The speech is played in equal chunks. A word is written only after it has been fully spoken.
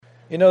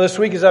You know, this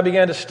week as I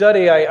began to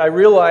study, I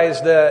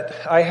realized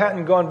that I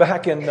hadn't gone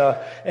back and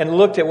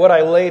looked at what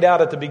I laid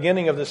out at the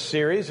beginning of this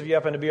series. If you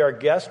happen to be our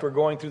guest, we're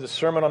going through the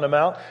Sermon on the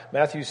Mount,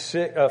 Matthew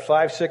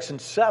 5, 6, and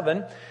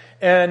 7.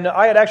 And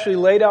I had actually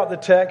laid out the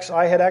text.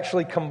 I had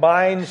actually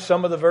combined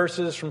some of the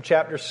verses from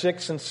chapter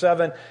 6 and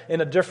 7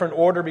 in a different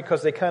order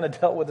because they kind of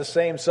dealt with the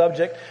same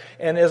subject.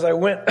 And as I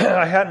went,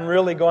 I hadn't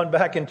really gone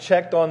back and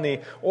checked on the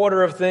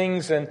order of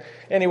things. And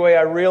anyway,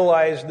 I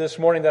realized this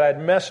morning that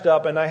I'd messed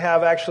up, and I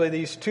have actually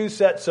these two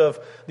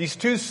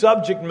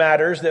subject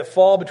matters that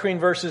fall between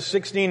verses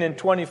 16 and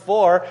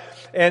 24.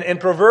 And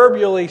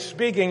proverbially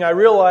speaking, I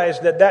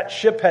realized that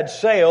ship had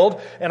sailed,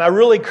 and I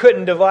really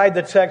couldn't divide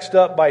the text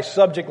up by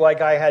subject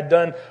like I had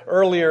done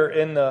earlier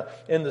in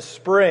the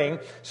spring.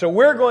 So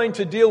we're going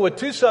to deal with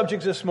two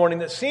subjects this morning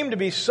that seem to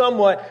be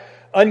somewhat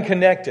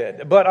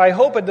unconnected. But I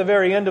hope at the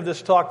very end of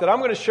this talk that I'm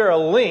going to share a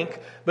link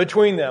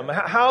between them.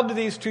 How do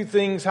these two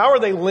things, how are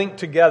they linked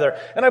together?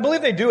 And I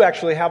believe they do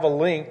actually have a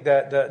link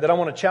that I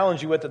want to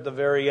challenge you with at the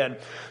very end.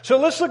 So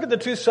let's look at the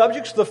two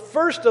subjects. The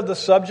first of the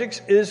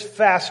subjects is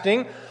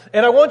fasting.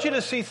 And I want you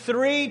to see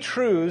three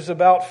truths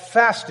about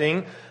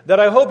fasting that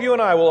I hope you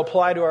and I will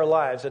apply to our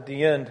lives at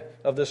the end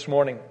of this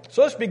morning.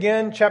 So let's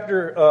begin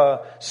chapter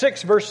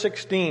 6, verse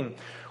 16.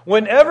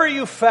 Whenever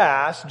you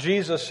fast,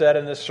 Jesus said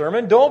in this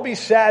sermon, don't be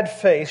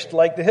sad-faced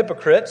like the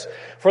hypocrites,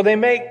 for they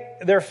make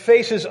their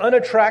faces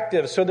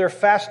unattractive, so their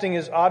fasting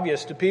is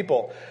obvious to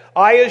people.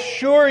 I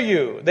assure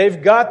you,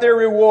 they've got their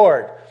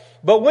reward.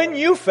 But when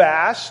you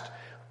fast,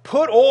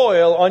 put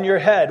oil on your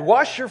head,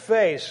 wash your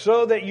face,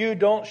 so that you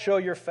don't show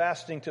your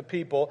fasting to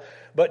people,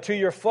 but to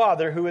your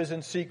Father who is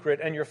in secret,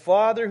 and your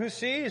Father who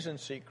sees in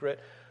secret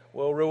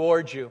will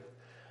reward you.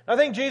 I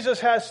think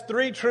Jesus has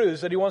three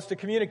truths that He wants to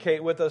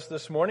communicate with us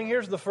this morning.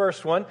 Here's the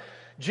first one.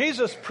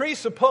 Jesus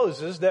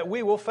presupposes that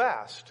we will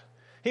fast.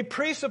 He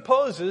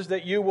presupposes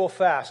that you will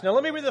fast. Now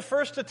let me be the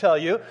first to tell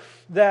you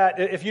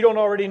that, if you don't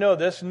already know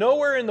this,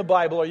 nowhere in the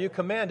Bible are you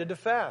commanded to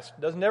fast.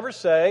 It doesn't ever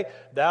say,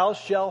 thou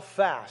shalt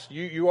fast.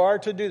 You are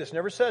to do this. It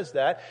never says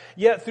that.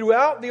 Yet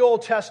throughout the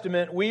Old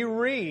Testament, we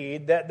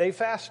read that they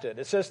fasted.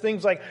 It says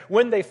things like,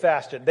 when they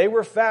fasted, they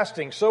were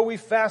fasting, so we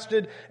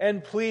fasted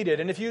and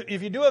pleaded. And if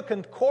you do a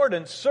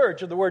concordance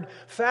search of the word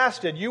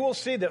fasted, you will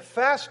see that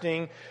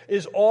fasting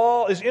is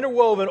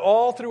interwoven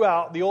all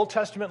throughout the Old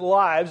Testament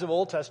lives of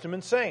Old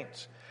Testament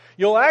saints.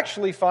 You'll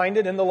actually find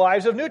it in the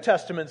lives of New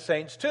Testament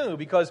saints too,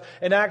 because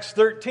in Acts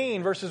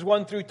 13, verses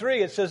 1 through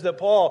 3, it says that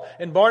Paul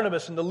and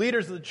Barnabas and the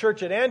leaders of the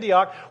church at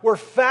Antioch were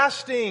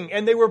fasting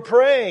and they were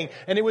praying,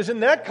 and it was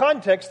in that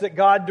context that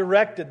God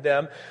directed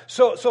them.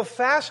 So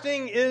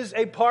fasting is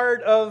a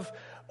part of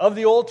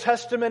the Old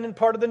Testament and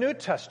part of the New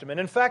Testament.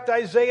 In fact,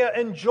 Isaiah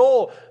and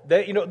Joel,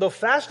 the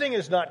fasting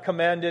is not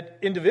commanded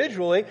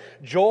individually.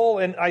 Joel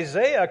and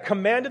Isaiah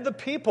commanded the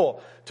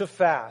people to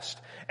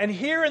fast. And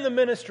here in the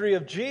ministry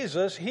of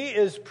Jesus, He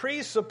is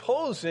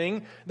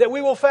presupposing that we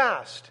will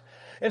fast.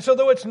 And so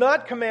though it's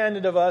not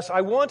commanded of us,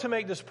 I want to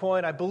make this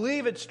point. I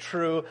believe it's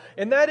true.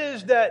 And that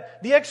is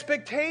that the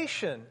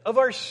expectation of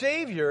our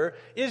Savior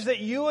is that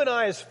you and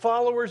I, as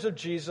followers of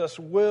Jesus,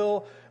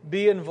 will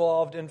be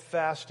involved in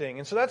fasting.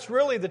 And so that's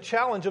really the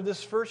challenge of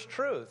this first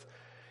truth.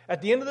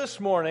 At the end of this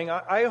morning,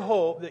 I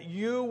hope that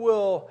you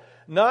will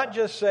not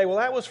just say, well,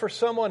 that was for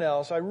someone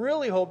else. I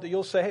really hope that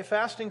you'll say, hey,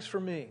 fasting's for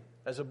me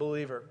as a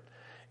believer.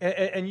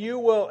 And you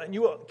will, I'm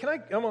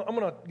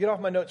going to get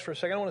off my notes for a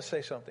second. I want to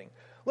say something.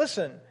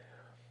 Listen,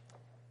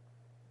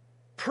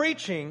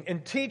 preaching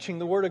and teaching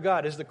the Word of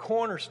God is a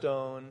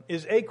cornerstone,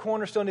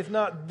 if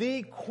not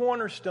the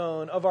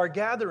cornerstone of our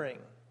gathering.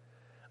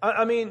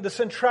 I mean, the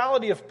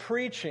centrality of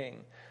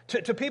preaching.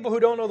 To people who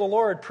don't know the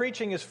Lord,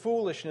 preaching is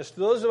foolishness. To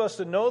those of us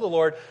that know the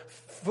Lord,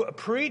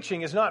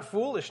 preaching is not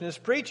foolishness.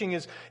 Preaching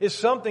is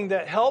something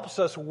that helps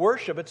us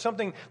worship. It's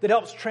something that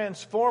helps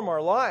transform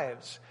our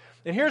lives.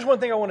 And here's one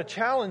thing I want to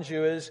challenge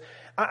you is,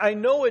 I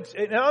know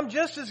and I'm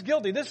just as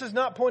guilty. This is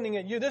not pointing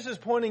at you. This is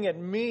pointing at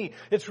me.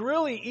 It's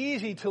really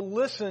easy to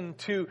listen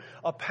to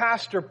a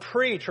pastor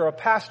preach or a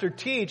pastor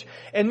teach,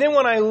 and then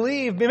when I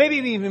leave, maybe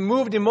even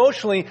moved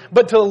emotionally,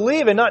 but to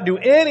leave and not do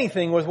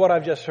anything with what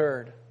I've just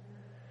heard.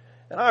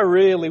 And I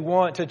really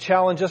want to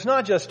challenge us,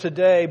 not just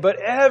today, but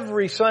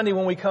every Sunday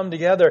when we come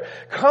together,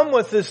 come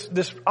with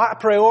this a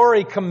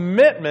priori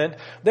commitment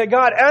that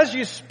God, as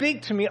you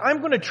speak to me, I'm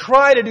going to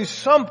try to do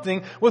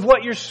something with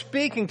what you're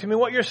speaking to me,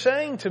 what you're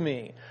saying to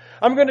me.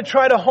 I'm going to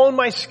try to hone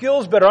my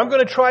skills better. I'm going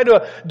to try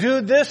to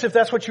do this if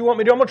that's what you want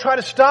me to do. I'm going to try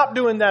to stop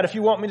doing that if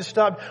you want me to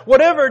stop.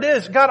 Whatever it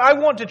is, God, I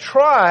want to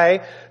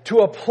try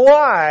to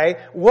apply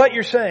what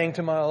you're saying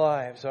to my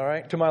lives, all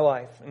right? To my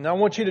life. And I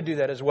want you to do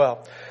that as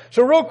well.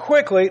 So real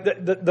quickly,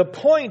 the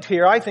point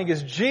here, I think,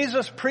 is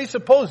Jesus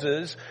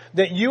presupposes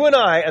that you and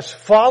I, as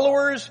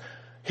followers,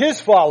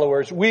 His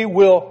followers, we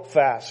will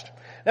fast.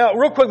 Now,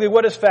 real quickly,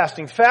 what is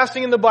fasting?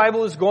 Fasting in the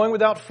Bible is going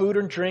without food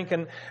or drink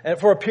and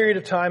for a period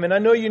of time, and I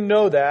know you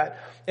know that.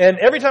 And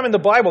every time in the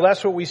Bible,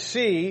 that's what we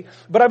see.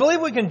 But I believe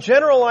we can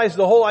generalize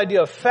the whole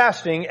idea of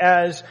fasting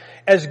as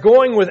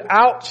going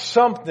without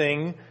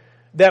something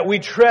that we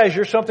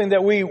treasure, something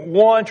that we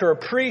want or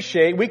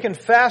appreciate, we can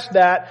fast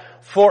that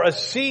for a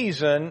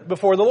season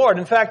before the Lord.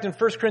 In fact, in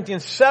 1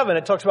 Corinthians 7,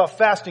 it talks about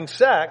fasting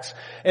sex,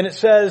 and it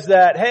says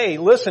that, hey,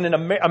 listen,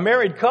 a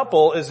married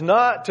couple is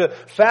not to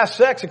fast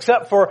sex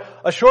except for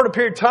a shorter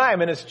period of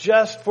time, and it's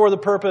just for the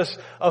purpose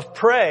of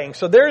praying.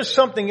 So there's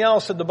something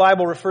else that the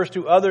Bible refers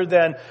to other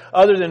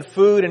than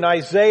food, and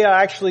Isaiah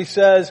actually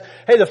says,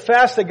 hey, the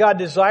fast that God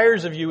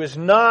desires of you is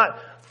not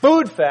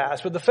food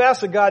fast, but the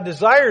fast that God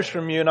desires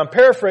from you, and I'm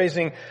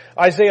paraphrasing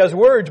Isaiah's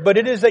words, but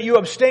it is that you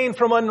abstain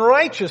from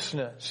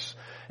unrighteousness.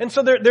 And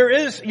so there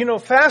is,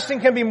 fasting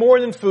can be more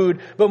than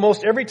food, but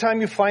most every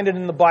time you find it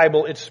in the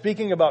Bible, it's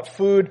speaking about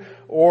food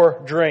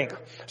or drink.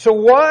 So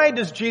why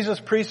does Jesus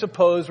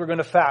presuppose we're going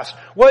to fast?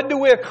 What do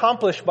we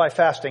accomplish by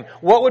fasting?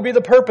 What would be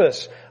the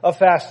purpose of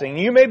fasting?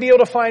 You may be able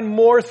to find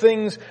more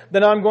things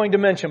than I'm going to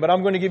mention, but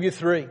I'm going to give you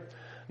 3.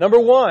 Number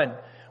 1,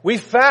 we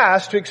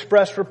fast to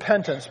express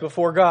repentance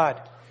before God.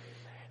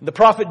 The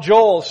prophet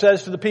Joel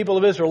says to the people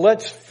of Israel,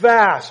 let's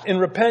fast in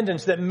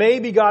repentance that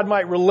maybe God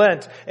might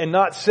relent and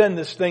not send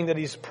this thing that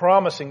He's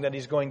promising that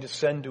He's going to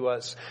send to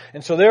us.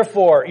 And so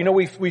therefore,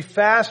 we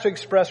fast to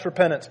express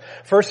repentance.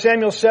 1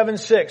 Samuel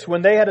 7:6,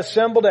 when they had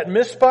assembled at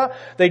Mizpah,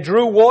 they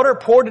drew water,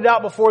 poured it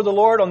out before the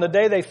Lord on the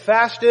day they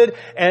fasted,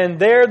 and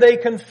there they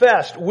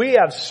confessed, we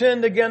have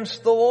sinned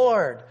against the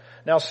Lord.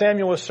 Now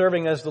Samuel was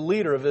serving as the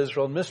leader of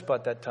Israel in Mizpah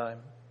at that time.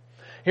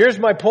 Here's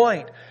my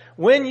point.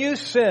 When you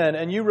sin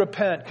and you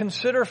repent,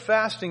 consider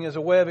fasting as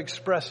a way of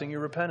expressing your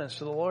repentance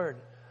to the Lord.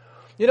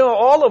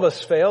 All of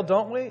us fail,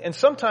 don't we? And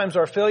sometimes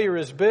our failure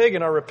is big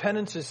and our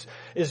repentance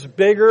is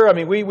bigger. I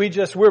mean,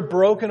 we're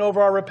broken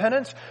over our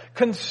repentance.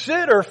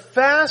 Consider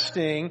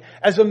fasting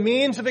as a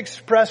means of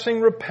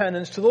expressing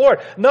repentance to the Lord.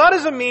 Not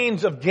as a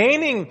means of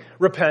gaining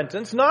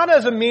repentance, not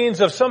as a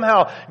means of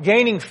somehow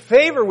gaining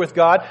favor with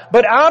God,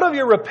 but out of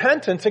your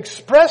repentance,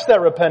 express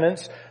that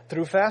repentance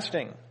through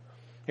fasting.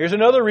 Here's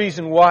another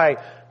reason why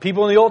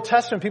people in the Old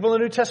Testament, people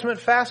in the New Testament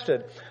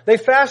fasted. They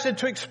fasted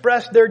to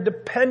express their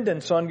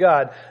dependence on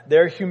God,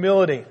 their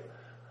humility.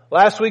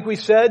 Last week we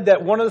said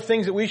that one of the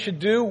things that we should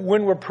do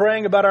when we're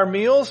praying about our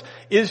meals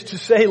is to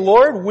say,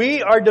 Lord,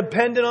 we are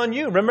dependent on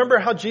you. Remember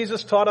how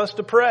Jesus taught us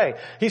to pray.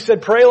 He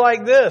said, pray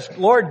like this,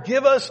 Lord,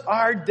 give us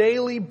our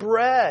daily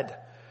bread.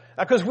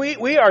 Because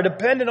we are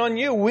dependent on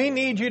you. We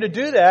need you to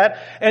do that.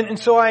 And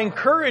so I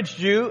encouraged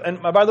you,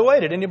 and by the way,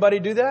 did anybody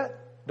do that?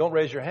 Don't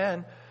raise your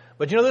hand.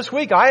 But this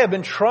week I have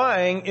been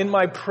trying in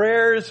my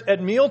prayers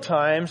at meal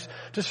times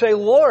to say,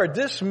 Lord,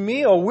 this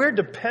meal, we're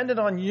dependent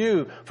on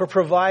you for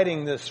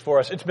providing this for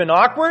us. It's been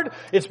awkward.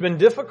 It's been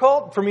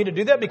difficult for me to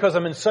do that because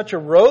I'm in such a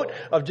rote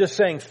of just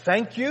saying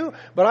thank you.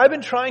 But I've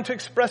been trying to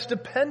express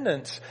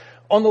dependence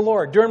on the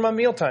Lord during my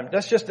mealtime.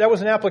 That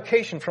was an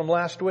application from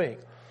last week.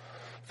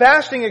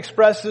 Fasting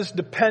expresses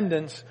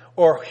dependence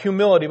or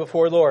humility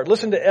before the Lord.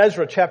 Listen to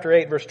Ezra chapter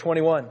 8, verse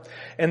 21.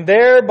 And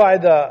there by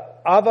the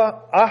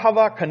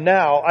Ahava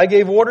canal, I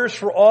gave orders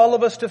for all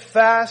of us to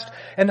fast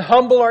and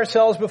humble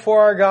ourselves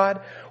before our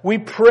God. We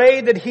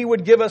prayed that He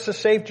would give us a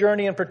safe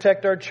journey and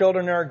protect our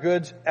children and our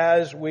goods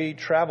as we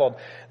traveled.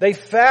 They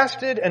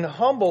fasted and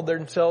humbled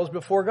themselves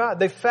before God.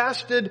 They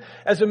fasted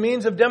as a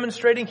means of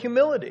demonstrating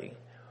humility.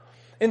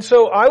 And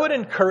so I would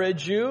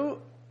encourage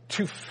you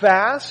to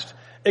fast,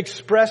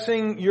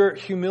 expressing your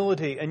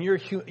humility and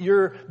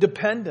your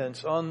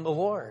dependence on the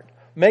Lord.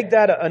 Make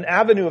that an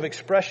avenue of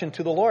expression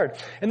to the Lord.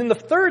 And then the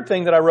third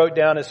thing that I wrote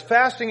down is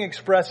fasting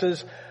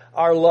expresses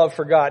our love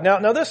for God.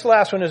 Now this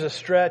last one is a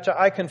stretch.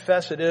 I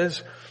confess it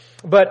is.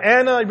 But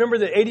Anna, remember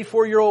the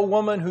 84-year-old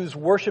woman who's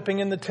worshiping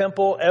in the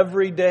temple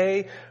every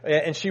day,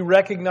 and she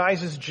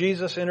recognizes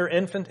Jesus in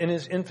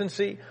his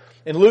infancy?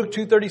 In Luke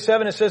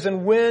 2:37 it says,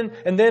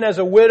 and then as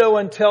a widow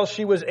until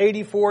she was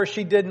 84,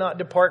 she did not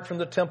depart from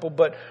the temple,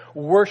 but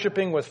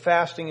worshiping with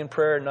fasting and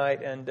prayer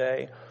night and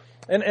day.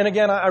 And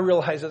again, I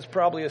realize it's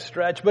probably a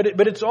stretch, but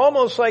it's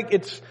almost like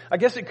I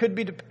guess it could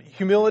be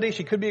humility.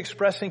 She could be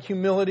expressing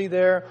humility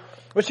there,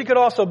 but she could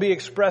also be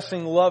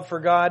expressing love for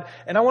God.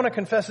 And I want to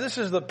confess, this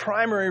is the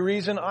primary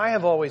reason I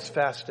have always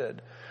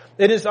fasted.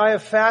 I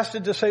have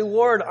fasted to say,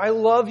 Lord, I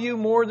love you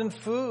more than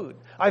food.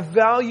 I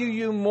value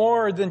you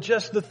more than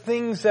just the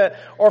things that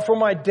are for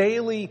my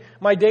daily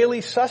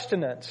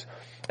sustenance.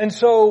 And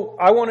so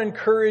I want to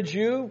encourage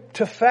you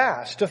to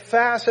fast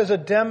as a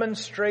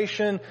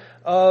demonstration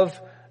of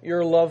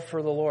your love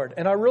for the Lord.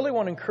 And I really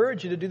want to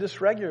encourage you to do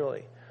this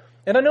regularly.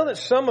 And I know that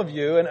some of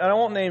you, and I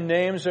won't name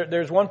names,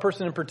 there's one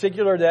person in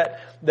particular that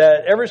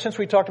ever since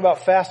we talked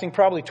about fasting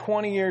probably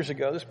 20 years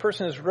ago, this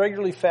person has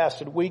regularly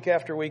fasted week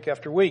after week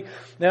after week.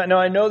 Now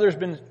I know there's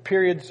been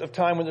periods of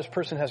time when this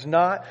person has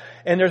not,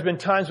 and there's been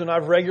times when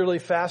I've regularly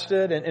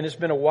fasted, and it's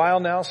been a while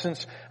now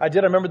since I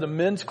did. I remember the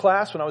men's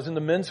class. When I was in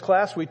the men's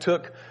class, we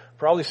took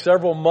probably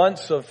several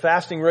months of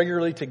fasting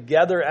regularly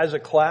together as a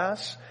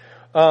class.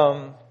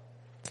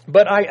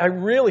 But I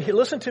really,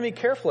 listen to me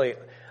carefully.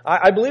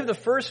 I believe the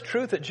first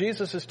truth that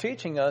Jesus is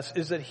teaching us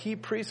is that He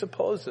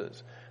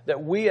presupposes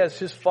that we as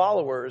His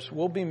followers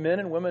will be men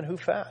and women who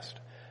fast.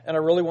 And I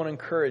really want to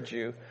encourage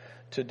you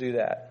to do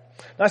that.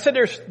 Now, I said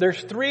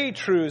there's three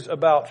truths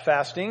about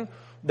fasting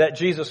that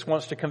Jesus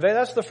wants to convey.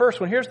 That's the first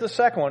one. Here's the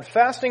second one.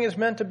 Fasting is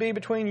meant to be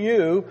between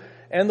you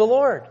and the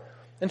Lord.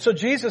 And so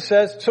Jesus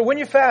says, so when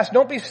you fast,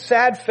 don't be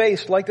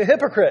sad-faced like the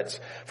hypocrites,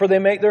 for they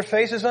make their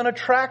faces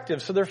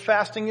unattractive, so their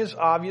fasting is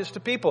obvious to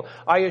people.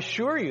 I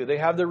assure you, they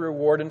have their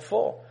reward in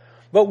full.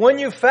 But when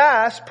you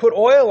fast, put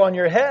oil on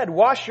your head,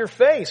 wash your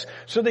face,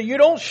 so that you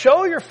don't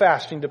show your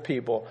fasting to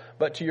people,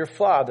 but to your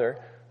Father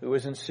who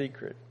is in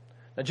secret.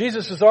 Now,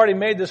 Jesus has already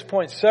made this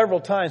point several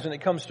times when it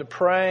comes to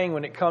praying,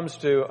 when it comes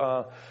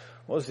to,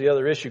 what was the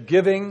other issue?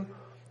 Giving.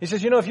 He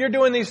says, if you're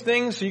doing these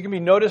things so you can be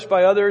noticed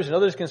by others and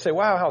others can say,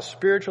 wow, how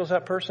spiritual is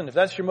that person? If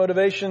that's your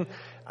motivation,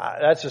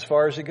 that's as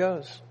far as it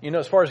goes.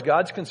 As far as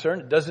God's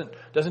concerned, it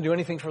doesn't do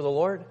anything for the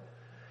Lord.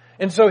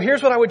 And so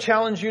here's what I would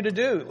challenge you to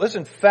do.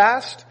 Listen,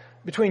 fast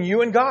between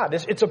you and God.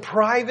 It's a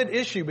private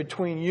issue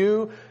between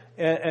you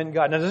and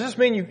God. Now, does this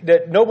mean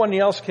that nobody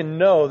else can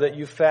know that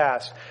you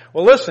fast?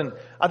 Well, listen,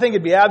 I think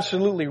it'd be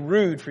absolutely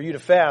rude for you to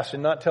fast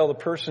and not tell the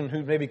person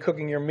who may be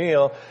cooking your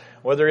meal,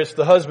 whether it's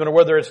the husband or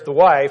whether it's the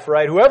wife,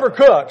 right? Whoever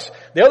cooks,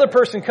 the other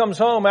person comes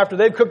home after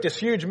they've cooked this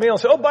huge meal and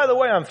says, oh, by the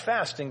way, I'm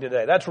fasting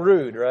today. That's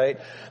rude, right?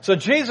 So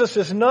Jesus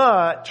is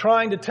not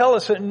trying to tell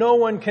us that no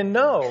one can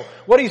know.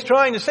 What He's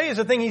trying to say is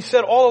the thing He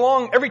said all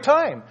along every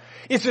time.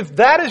 It's if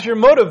that is your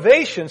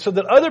motivation so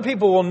that other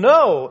people will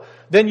know,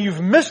 then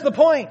you've missed the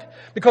point.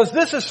 Because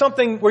this is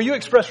something where you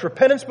express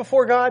repentance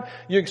before God,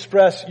 you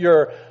express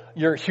your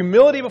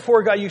humility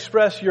before God, you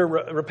express your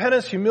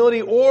repentance,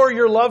 humility, or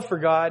your love for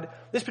God.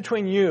 This is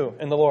between you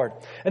and the Lord.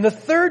 And the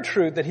third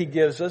truth that He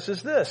gives us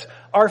is this.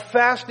 Our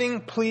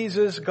fasting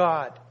pleases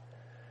God.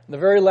 And the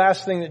very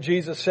last thing that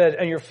Jesus said,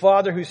 and your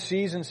Father who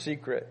sees in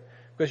secret,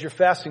 because you're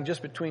fasting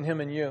just between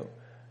Him and you.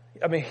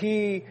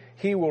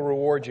 He will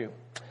reward you.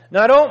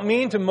 Now, I don't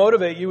mean to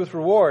motivate you with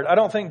reward. I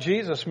don't think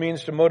Jesus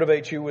means to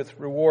motivate you with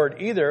reward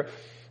either.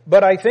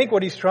 But I think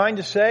what He's trying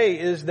to say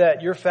is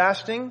that your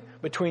fasting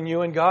between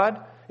you and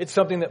God, it's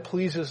something that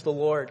pleases the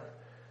Lord.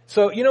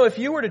 So, if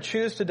you were to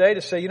choose today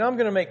to say, I'm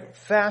going to make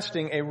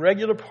fasting a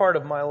regular part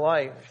of my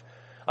life.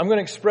 I'm going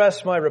to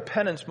express my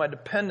repentance, my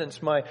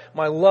dependence, my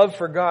love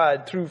for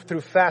God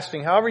through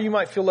fasting. However you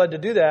might feel led to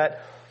do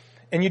that,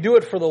 and you do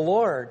it for the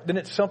Lord, then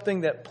it's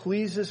something that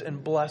pleases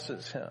and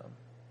blesses Him.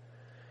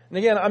 And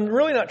again, I'm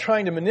really not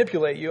trying to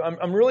manipulate you.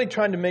 I'm really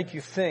trying to make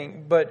you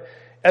think. But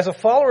as a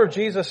follower of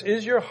Jesus,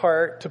 is your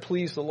heart to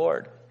please the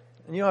Lord?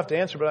 And you don't have to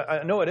answer, but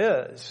I know it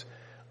is.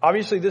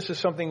 Obviously, this is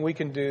something we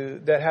can do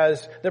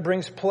that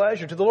brings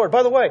pleasure to the Lord.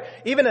 By the way,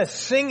 even as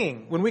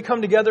singing, when we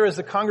come together as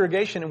the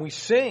congregation and we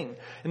sing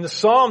in the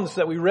Psalms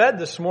that we read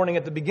this morning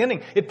at the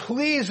beginning, it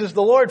pleases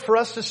the Lord for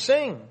us to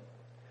sing.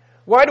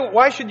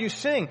 Why should you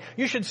sing?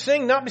 You should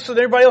sing not so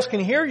that everybody else can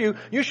hear you.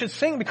 You should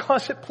sing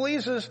because it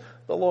pleases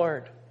the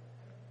Lord.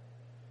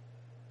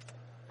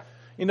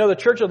 The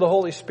Church of the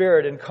Holy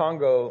Spirit in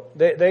Congo,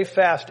 they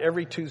fast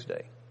every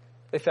Tuesday.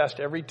 They fast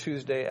every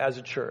Tuesday as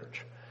a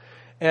church.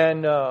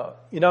 And,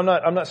 I'm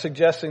not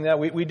suggesting that.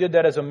 We did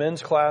that as a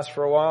men's class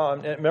for a while.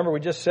 And remember, we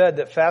just said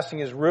that fasting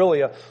is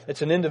really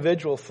it's an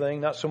individual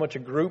thing, not so much a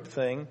group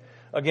thing.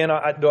 Again,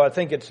 I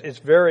think it's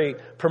very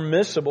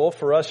permissible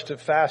for us to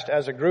fast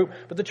as a group.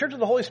 But the Church of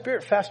the Holy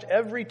Spirit fasts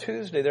every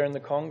Tuesday there in the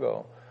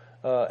Congo,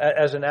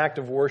 as an act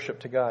of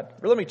worship to God.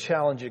 Let me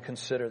challenge you to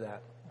consider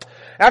that.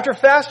 After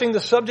fasting, the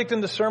subject in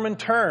the sermon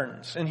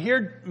turns. And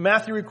here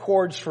Matthew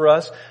records for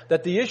us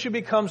that the issue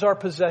becomes our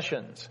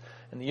possessions.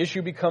 And the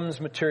issue becomes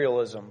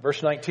materialism.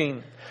 Verse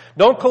 19.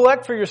 Don't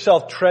collect for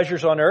yourself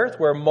treasures on earth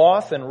where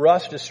moth and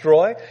rust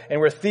destroy and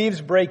where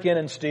thieves break in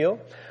and steal.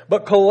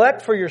 But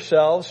collect for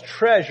yourselves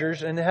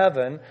treasures in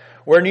heaven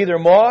where neither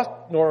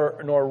moth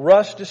nor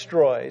rust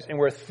destroys and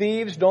where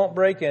thieves don't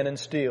break in and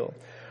steal.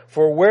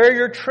 For where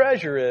your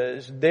treasure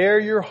is, there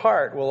your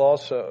heart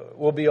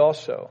will be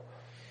also.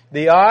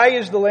 The eye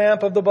is the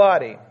lamp of the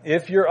body.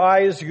 If your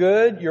eye is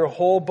good, your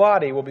whole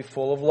body will be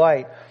full of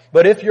light.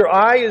 But if your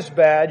eye is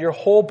bad, your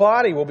whole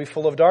body will be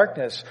full of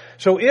darkness.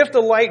 So if the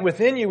light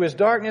within you is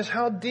darkness,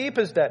 how deep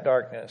is that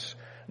darkness?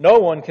 No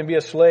one can be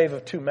a slave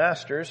of two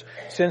masters,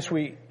 since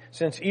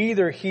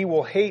either he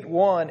will hate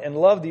one and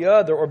love the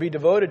other, or be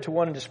devoted to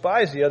one and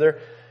despise the other.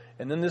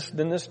 And then this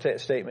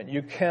statement,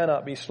 you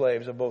cannot be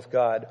slaves of both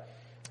God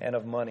and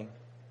of money.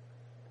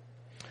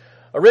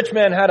 A rich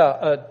man had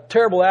a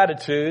terrible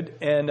attitude,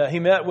 and he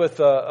met with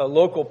a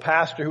local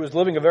pastor who was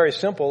living a very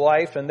simple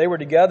life, and they were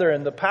together,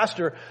 and the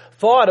pastor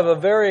thought of a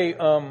very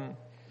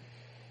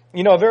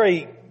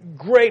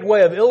great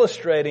way of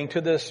illustrating to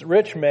this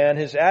rich man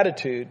his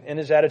attitude, and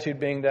his attitude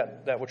being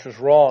that which was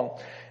wrong.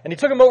 And he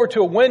took him over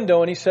to a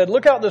window, and he said,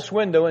 look out this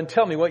window and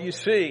tell me what you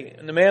see.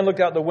 And the man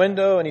looked out the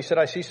window, and he said,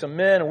 I see some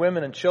men and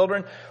women and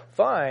children.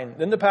 Fine.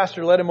 Then the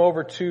pastor led him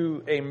over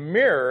to a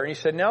mirror, and he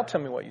said, now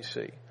tell me what you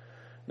see.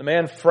 The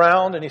man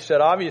frowned and he said,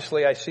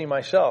 obviously I see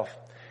myself.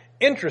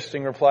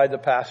 Interesting, replied the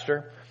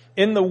pastor.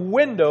 In the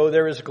window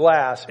there is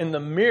glass. In the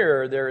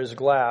mirror there is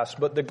glass.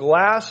 But the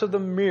glass of the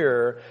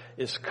mirror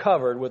is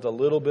covered with a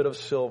little bit of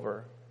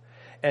silver.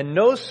 And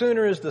no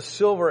sooner is the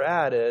silver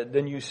added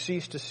than you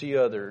cease to see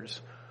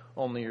others,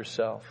 only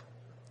yourself.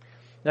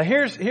 Now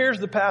here's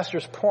the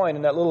pastor's point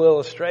in that little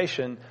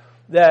illustration,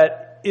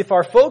 that if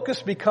our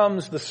focus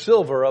becomes the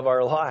silver of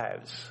our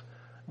lives,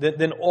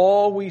 then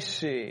all we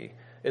see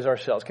is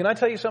ourselves. Can I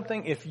tell you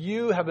something? If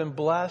you have been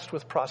blessed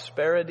with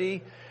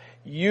prosperity,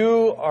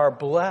 you are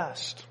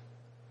blessed.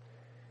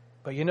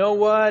 But you know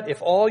what?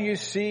 If all you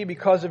see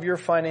because of your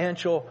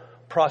financial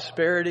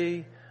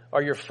prosperity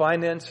are your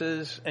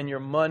finances and your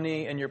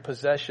money and your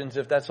possessions,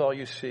 if that's all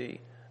you see,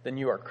 then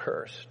you are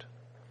cursed.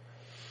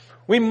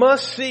 We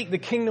must seek the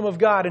kingdom of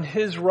God and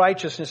His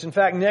righteousness. In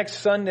fact, next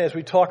Sunday as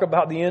we talk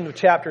about the end of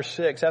chapter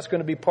 6, that's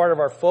going to be part of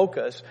our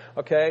focus,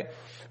 okay?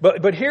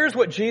 But here's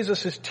what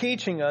Jesus is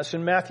teaching us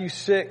in Matthew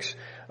 6,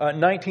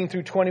 19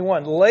 through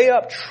 21. Lay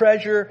up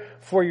treasure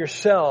for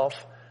yourself.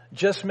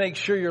 Just make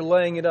sure you're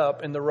laying it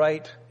up in the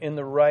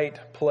right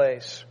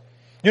place.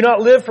 Do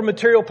not live for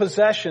material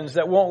possessions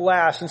that won't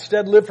last.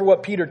 Instead, live for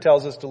what Peter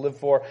tells us to live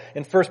for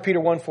in 1 Peter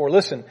 1:4.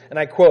 Listen, and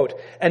I quote,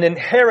 an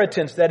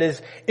inheritance that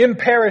is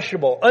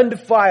imperishable,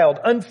 undefiled,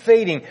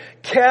 unfading,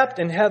 kept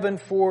in heaven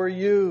for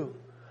you.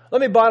 Let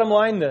me bottom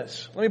line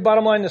this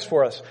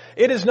for us.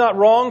 It is not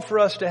wrong for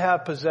us to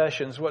have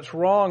possessions. What's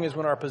wrong is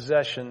when our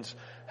possessions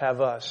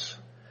have us.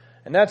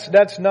 And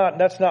that's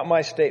not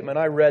my statement.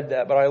 I read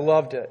that, but I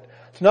loved it.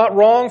 It's not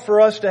wrong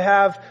for us to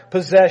have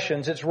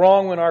possessions. It's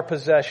wrong when our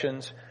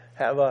possessions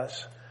have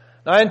us.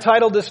 Now, I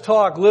entitled this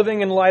talk,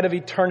 Living in Light of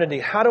Eternity.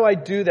 How do I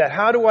do that?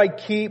 How do I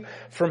keep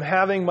from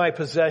having my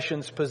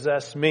possessions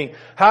possess me?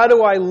 How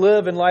do I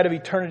live in light of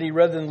eternity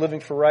rather than living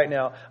for right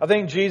now? I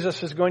think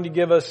Jesus is going to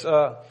give us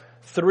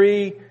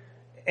three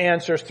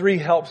answers, three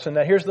helps in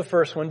that. Here's the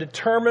first one.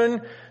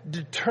 Determine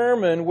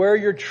where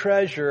your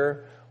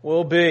treasure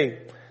will be.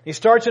 He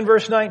starts in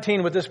verse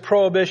 19 with this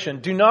prohibition.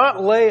 Do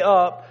not lay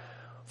up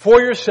for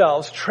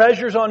yourselves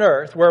treasures on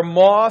earth where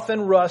moth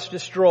and rust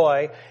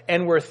destroy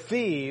and where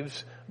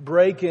thieves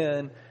break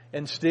in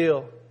and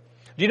steal.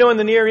 Do you know in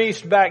the Near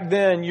East back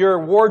then,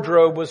 your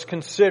wardrobe was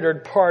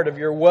considered part of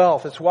your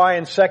wealth. That's why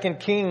in 2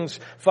 Kings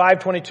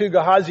 5:22,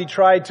 Gehazi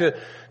tried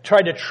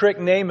to trick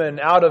Naaman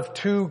out of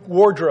 2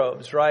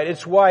 wardrobes, right?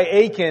 It's why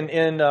Achan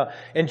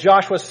in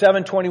Joshua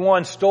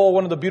 7:21 stole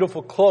one of the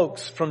beautiful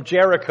cloaks from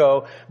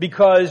Jericho,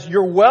 because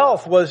your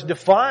wealth was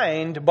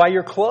defined by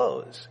your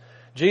clothes.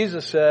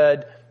 Jesus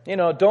said,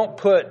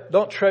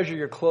 don't treasure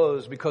your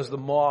clothes because the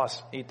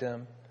moths eat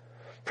them.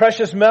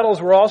 Precious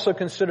metals were also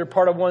considered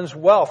part of one's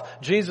wealth.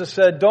 Jesus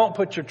said, don't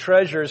put your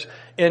treasures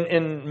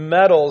in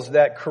metals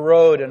that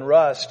corrode and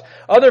rust.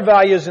 Other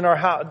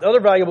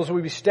valuables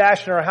will be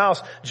stashed in our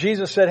house.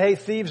 Jesus said, hey,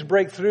 thieves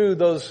break through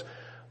those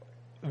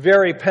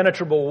very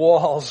penetrable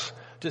walls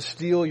to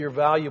steal your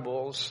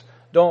valuables.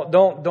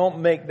 Don't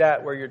make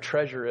that where your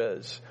treasure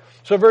is.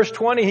 So verse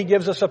 20, he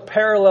gives us a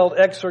parallel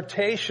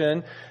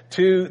exhortation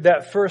to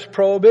that first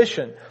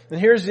prohibition. And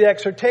here's the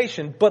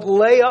exhortation. But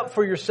lay up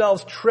for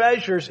yourselves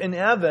treasures in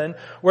heaven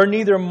where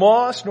neither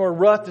moss nor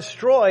rust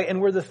destroy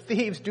and where the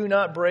thieves do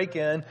not break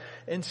in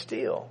and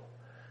steal.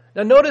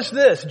 Now notice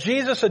this.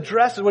 Jesus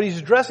addresses, what he's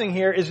addressing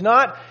here is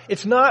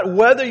it's not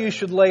whether you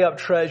should lay up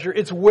treasure,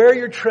 it's where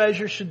your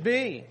treasure should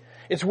be.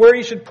 It's where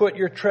you should put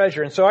your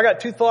treasure. And so I got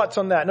 2 thoughts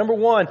on that. Number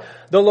 1,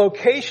 the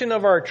location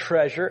of our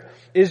treasure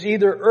is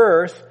either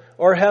earth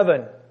or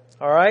heaven.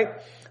 All right?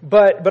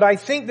 But I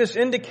think this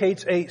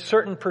indicates a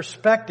certain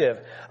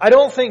perspective. I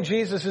don't think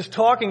Jesus is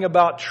talking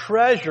about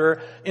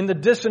treasure in the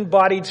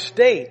disembodied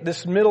state,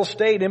 this middle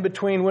state in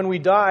between when we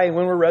die and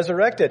when we're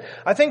resurrected.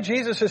 I think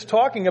Jesus is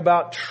talking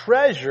about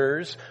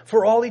treasures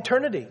for all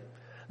eternity.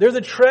 They're the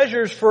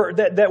treasures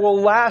that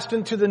will last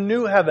into the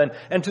new heaven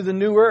and to the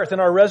new earth in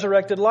our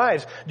resurrected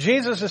lives.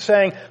 Jesus is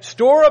saying,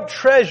 store up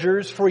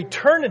treasures for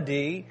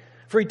eternity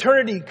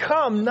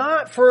come,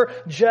 not for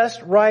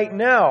just right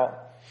now.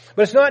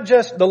 But it's not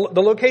just, the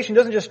location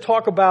doesn't just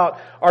talk about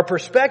our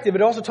perspective,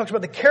 it also talks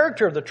about the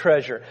character of the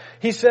treasure.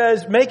 He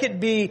says, make it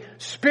be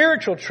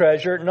spiritual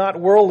treasure, not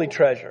worldly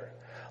treasure.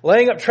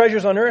 Laying up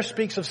treasures on earth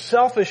speaks of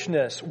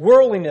selfishness,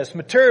 worldliness,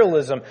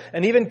 materialism,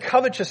 and even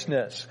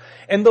covetousness.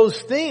 And those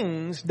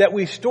things that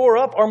we store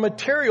up are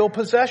material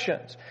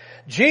possessions.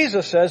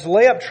 Jesus says,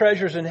 lay up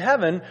treasures in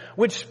heaven,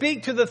 which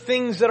speak to the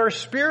things that are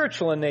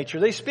spiritual in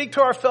nature. They speak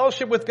to our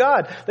fellowship with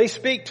God. They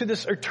speak to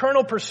this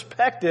eternal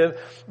perspective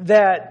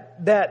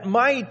that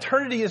my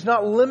eternity is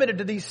not limited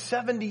to these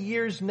 70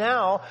 years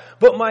now,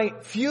 but my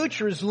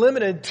future is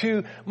limited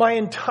to my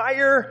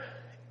entire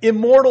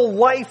immortal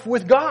life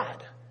with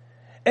God.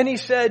 And he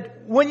said,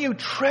 when you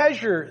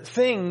treasure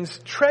things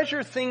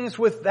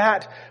with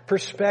that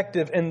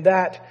perspective and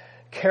that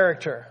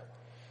character.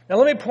 Now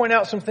let me point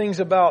out some things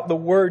about the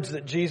words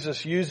that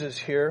Jesus uses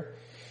here.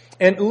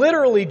 And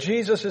literally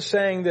Jesus is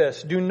saying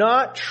this, do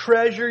not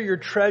treasure your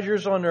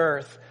treasures on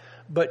earth,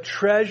 but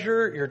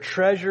treasure your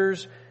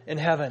treasures in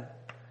heaven.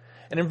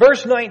 And in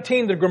verse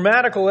 19, the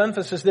grammatical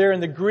emphasis there in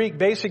the Greek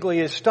basically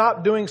is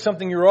stop doing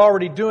something you're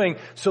already doing.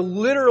 So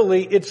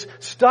literally it's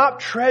stop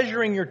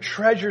treasuring your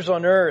treasures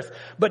on earth,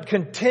 but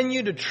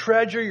continue to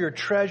treasure your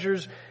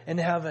treasures in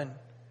heaven.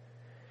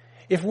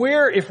 If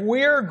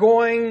we're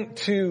going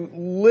to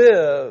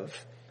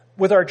live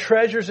with our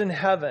treasures in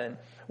heaven,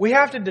 We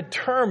have to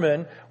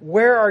determine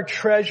where our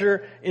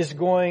treasure is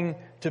going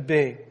to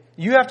be.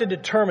 You have to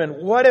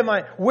determine where am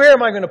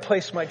I going to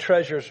place my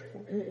treasures?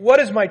 What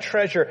is my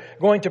treasure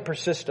going to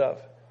persist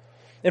of?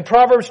 In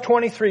Proverbs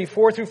 23,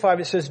 4-5,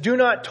 it says, "Do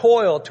not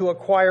toil to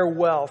acquire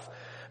wealth.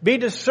 Be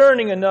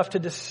discerning enough to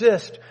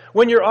desist.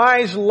 When your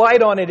eyes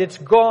light on it, it's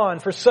gone,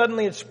 for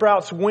suddenly it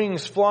sprouts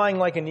wings, flying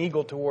like an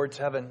eagle towards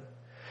heaven."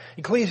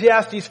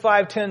 Ecclesiastes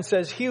 5:10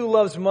 says, "He who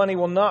loves money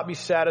will not be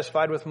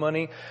satisfied with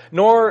money,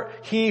 nor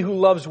he who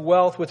loves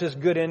wealth with his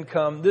good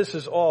income. This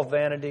is all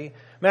vanity."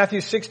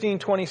 Matthew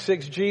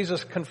 16:26,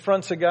 Jesus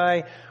confronts a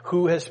guy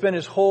who has spent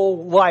his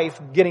whole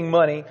life getting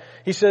money.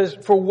 He says,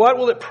 "For what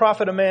will it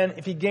profit a man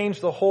if he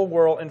gains the whole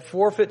world and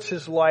forfeits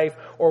his life?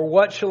 Or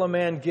what shall a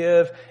man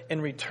give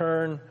in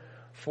return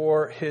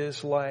for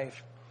his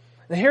life?"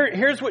 And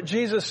here's what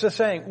Jesus is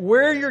saying.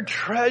 Where your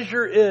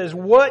treasure is,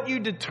 what you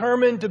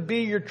determine to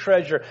be your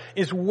treasure,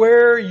 is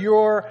where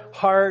your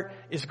heart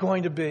is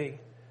going to be.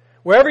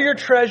 Wherever your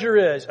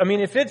treasure is. I mean,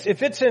 if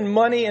it's in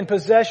money and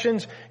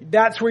possessions,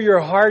 that's where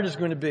your heart is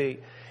going to be.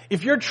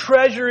 If your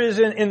treasure is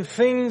in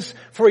things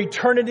for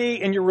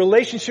eternity and your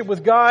relationship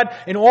with God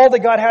and all that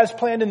God has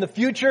planned in the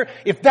future,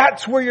 if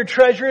that's where your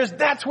treasure is,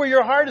 that's where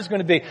your heart is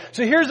going to be.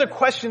 So here's a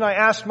question I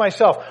asked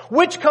myself.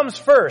 Which comes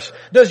first?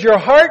 Does your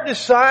heart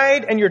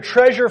decide and your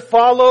treasure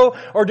follow?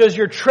 Or does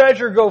your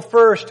treasure go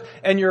first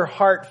and your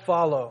heart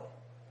follow?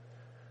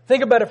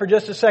 Think about it for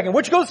just a second.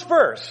 Which goes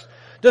first?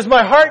 Does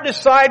my heart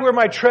decide where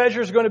my treasure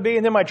is going to be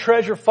and then my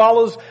treasure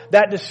follows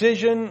that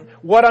decision,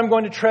 what I'm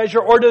going to treasure?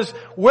 Or does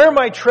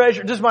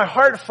my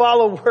heart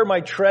follow where my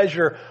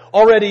treasure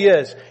already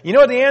is? You know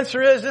what the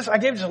answer is? I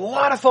gave this a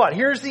lot of thought.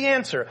 Here's the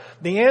answer.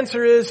 The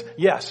answer is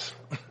yes.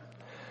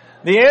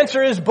 The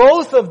answer is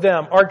both of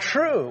them are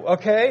true,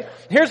 okay?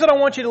 Here's what I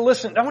want you to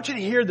listen. I want you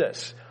to hear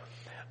this.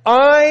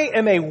 I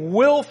am a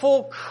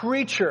willful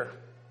creature.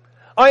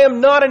 I am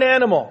not an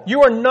animal.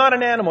 You are not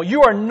an animal.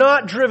 You are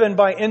not driven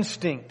by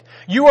instinct.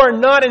 You are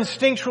not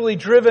instinctually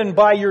driven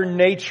by your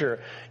nature.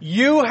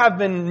 You have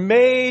been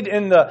made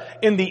in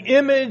the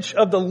image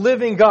of the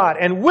living God.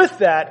 And with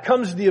that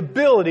comes the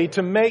ability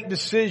to make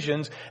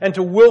decisions and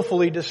to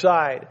willfully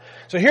decide.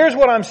 So here's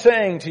what I'm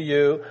saying to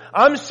you.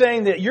 I'm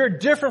saying that you're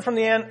different from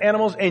the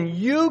animals and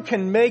you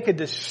can make a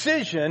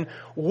decision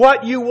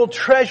what you will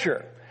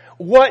treasure,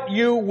 what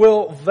you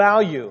will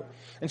value.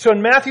 And so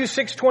in Matthew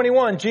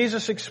 6:21,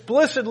 Jesus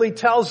explicitly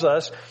tells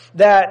us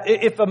that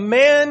if a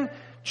man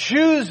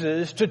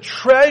chooses to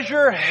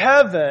treasure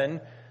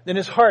heaven, then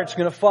his heart's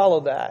going to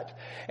follow that.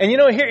 And you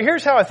know,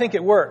 here's how I think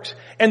it works.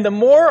 And the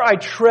more I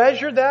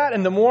treasure that,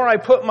 and the more I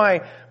put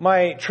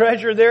my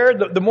treasure there,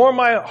 the more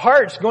my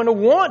heart's going to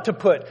want to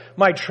put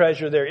my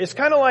treasure there. It's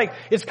kind of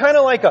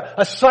like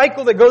a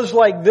cycle that goes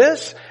like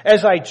this.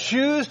 As I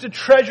choose to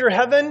treasure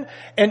heaven,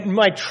 and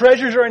my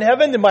treasures are in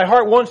heaven, then my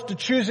heart wants to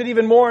choose it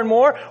even more and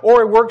more,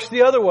 or it works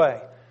the other way.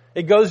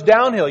 It goes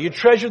downhill. You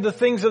treasure the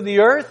things of the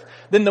earth,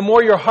 then the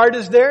more your heart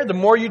is there, the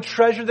more you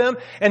treasure them.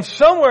 And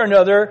somewhere or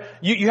another,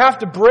 you have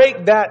to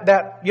break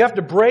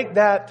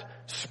that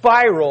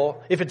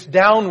spiral if it's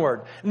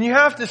downward. And you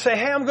have to say,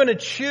 hey, I'm going to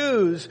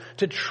choose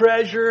to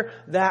treasure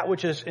that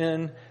which is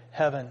in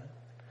heaven.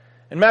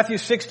 In Matthew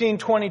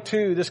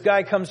 16:22, this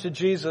guy comes to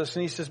Jesus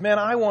and he says, man,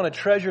 I want to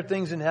treasure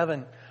things in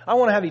heaven. I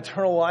want to have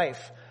eternal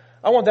life.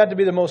 I want that to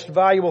be the most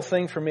valuable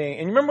thing for me. And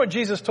you remember what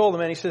Jesus told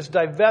him, man? He says,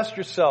 divest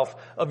yourself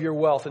of your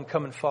wealth and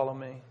come and follow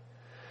me.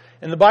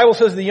 And the Bible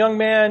says the young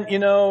man,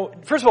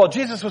 first of all,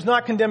 Jesus was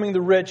not condemning the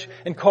rich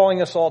and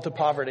calling us all to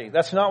poverty.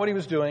 That's not what he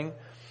was doing.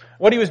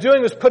 What he was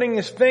doing was putting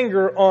his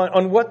finger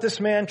on what this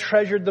man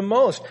treasured the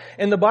most.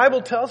 And the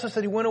Bible tells us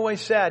that he went away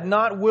sad,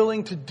 not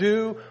willing to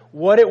do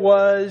what it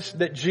was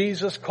that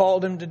Jesus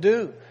called him to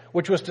do,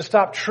 which was to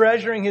stop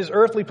treasuring his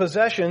earthly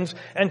possessions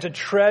and to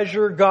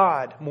treasure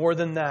God more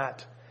than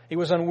that. He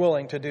was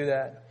unwilling to do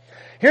that.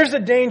 Here's the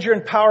danger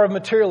and power of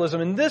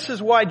materialism, and this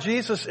is why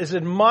Jesus is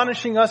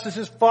admonishing us as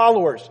his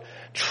followers.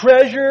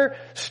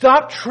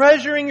 Stop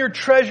treasuring your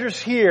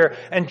treasures here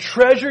and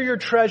treasure your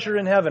treasure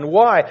in heaven.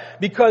 Why?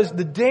 Because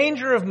the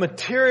danger of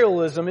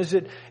materialism is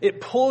it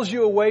pulls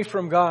you away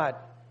from God.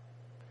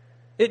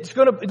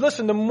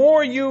 The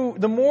more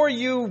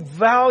you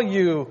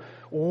value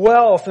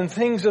wealth and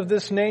things of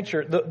this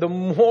nature, the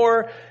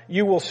more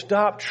you will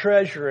stop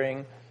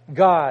treasuring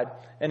God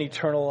and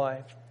eternal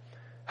life.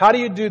 How do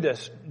you do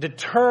this?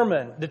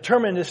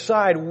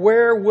 Decide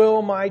where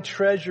will my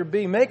treasure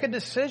be? Make a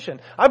decision.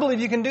 I believe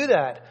you can do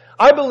that.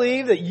 I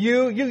believe that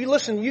you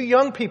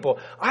young people,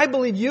 I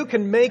believe you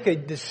can make a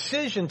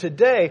decision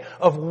today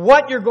of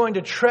what you're going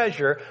to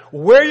treasure,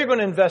 where you're going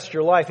to invest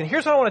your life. And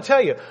here's what I want to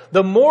tell you.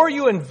 The more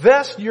you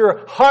invest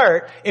your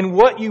heart in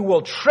what you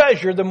will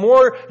treasure, the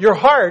more your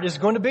heart is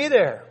going to be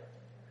there.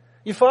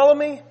 You follow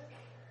me?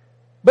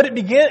 But it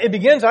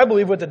begins, I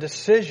believe, with a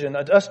decision,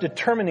 us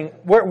determining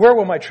where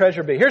will my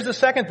treasure be. Here's the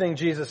second thing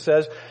Jesus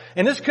says,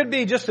 and this could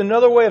be just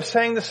another way of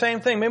saying the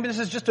same thing. Maybe this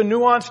is just a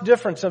nuanced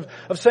difference of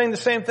saying the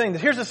same thing.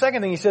 Here's the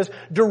second thing he says,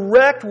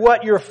 direct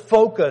what your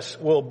focus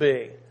will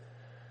be.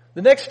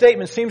 The next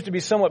statement seems to be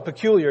somewhat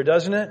peculiar,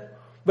 doesn't it?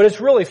 But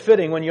it's really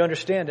fitting when you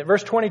understand it.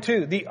 Verse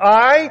 22, the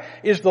eye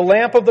is the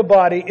lamp of the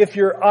body. If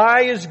your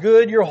eye is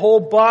good, your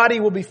whole body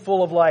will be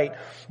full of light.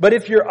 But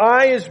if your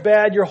eye is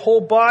bad, your whole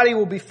body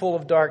will be full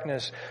of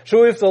darkness.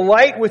 So if the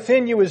light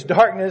within you is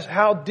darkness,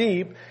 how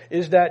deep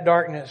is that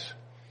darkness?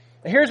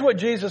 Here's what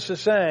Jesus is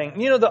saying.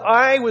 You know, the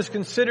eye was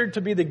considered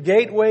to be the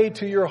gateway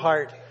to your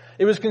heart.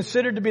 It was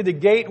considered to be the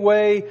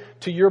gateway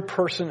to your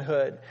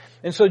personhood.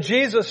 And so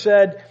Jesus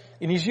said,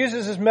 and he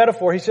uses this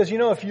metaphor, he says, you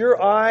know, if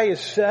your eye is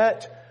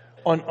set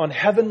on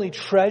heavenly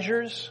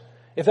treasures,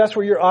 if that's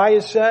where your eye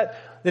is set,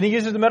 then he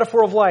uses the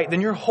metaphor of light, then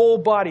your whole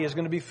body is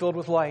going to be filled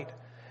with light.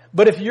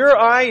 But if your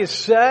eye is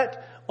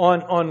set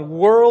on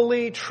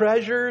worldly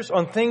treasures,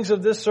 on things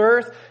of this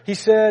earth, he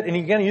said, and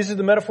again he uses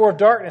the metaphor of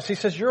darkness, he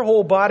says your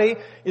whole body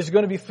is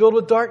going to be filled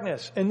with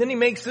darkness. And then he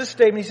makes this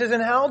statement, he says,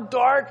 and how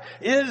dark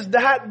is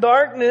that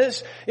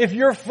darkness if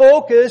your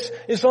focus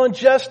is on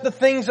just the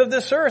things of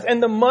this earth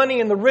and the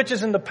money and the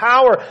riches and the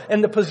power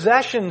and the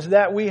possessions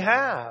that we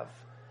have?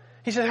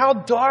 He said, how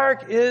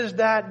dark is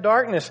that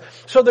darkness?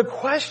 So the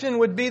question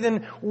would be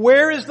then,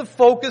 where is the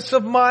focus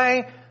of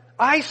my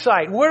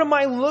eyesight? What am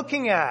I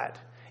looking at?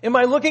 Am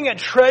I looking at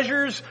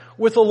treasures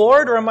with the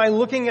Lord, or am I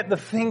looking at the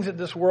things that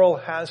this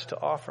world has to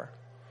offer?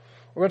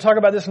 We're going to talk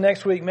about this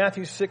next week,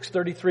 Matthew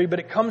 6:33, but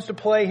it comes to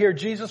play here.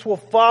 Jesus will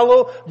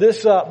follow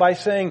this up by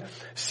saying,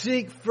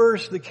 seek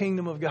first the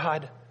kingdom of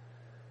God.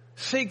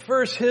 Seek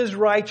first His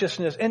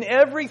righteousness, and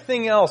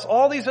everything else,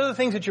 all these other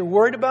things that you're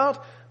worried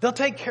about, they'll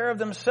take care of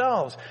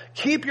themselves.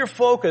 Keep your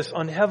focus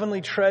on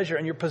heavenly treasure,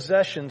 and your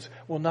possessions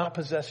will not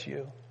possess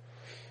you.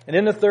 And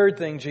then the third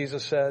thing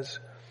Jesus says,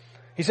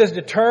 He says,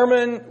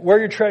 determine where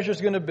your treasure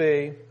is going to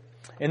be.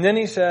 And then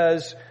He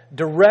says,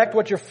 direct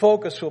what your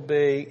focus will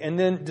be. And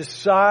then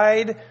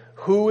decide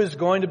who is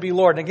going to be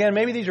Lord. And again,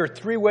 maybe these are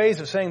three ways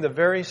of saying the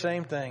very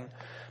same thing.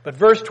 But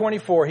verse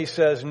 24, He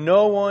says,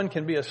 no one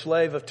can be a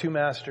slave of two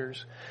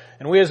masters.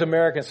 And we as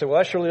Americans say, well,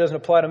 that surely doesn't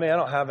apply to me. I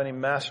don't have any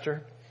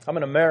master. I'm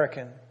an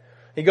American.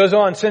 He goes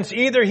on, since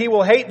either he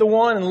will hate the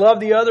one and love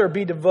the other, or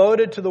be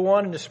devoted to the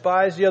one and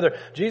despise the other.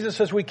 Jesus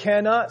says we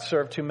cannot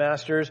serve two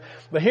masters.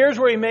 But here's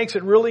where He makes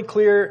it really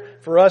clear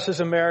for us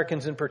as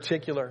Americans in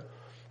particular.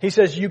 He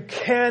says you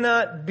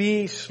cannot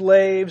be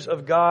slaves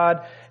of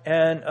God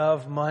and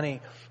of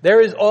money. There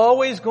is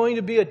always going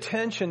to be a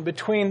tension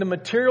between the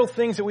material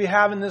things that we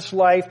have in this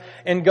life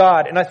and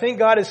God. And I think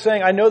God is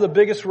saying, I know the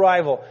biggest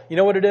rival. You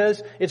know what it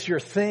is? It's your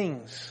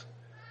things.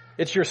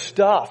 It's your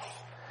stuff.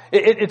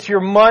 It's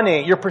your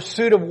money, your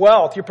pursuit of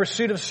wealth, your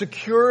pursuit of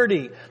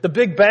security, the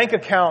big bank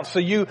account so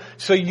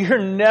you're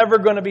never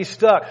going to be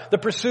stuck. The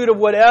pursuit of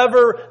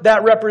whatever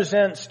that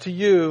represents to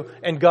you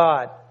and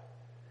God.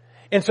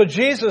 And so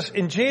Jesus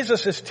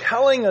is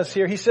telling us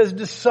here, He says,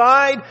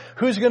 decide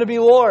who's going to be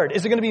Lord.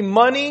 Is it going to be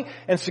money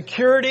and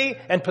security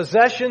and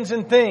possessions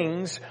and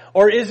things,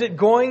 or is it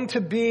going to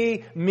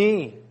be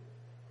me?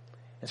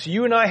 And so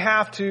you and I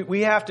have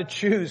to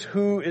choose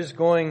who is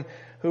going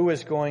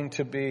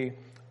to be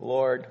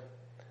Lord.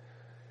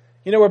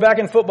 You know, we're back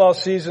in football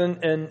season,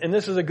 and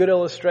this is a good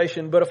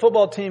illustration, but a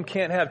football team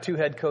can't have two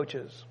head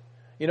coaches.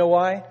 You know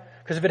why?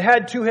 Because if it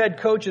had two head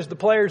coaches, the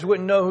players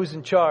wouldn't know who's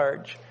in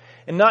charge.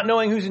 And not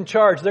knowing who's in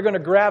charge, they're going to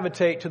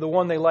gravitate to the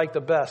one they like the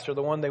best or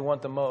the one they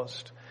want the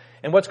most.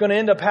 And what's going to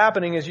end up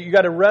happening is you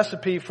got a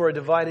recipe for a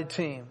divided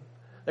team.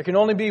 There can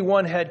only be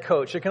one head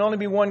coach. There can only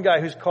be one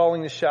guy who's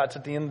calling the shots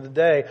at the end of the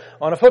day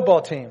on a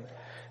football team.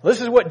 This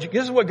is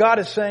what God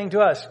is saying to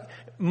us.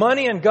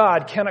 Money and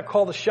God cannot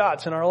call the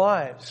shots in our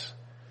lives.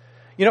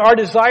 You know, our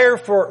desire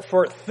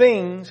for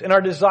things and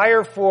our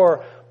desire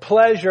for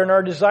pleasure and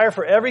our desire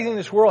for everything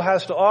this world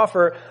has to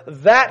offer,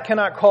 that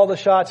cannot call the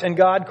shots and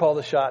God call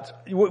the shots.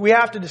 We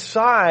have to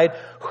decide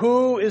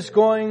who is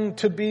going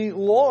to be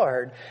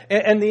Lord.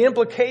 And the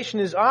implication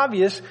is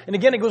obvious. And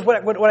again, it goes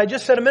what I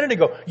just said a minute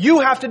ago.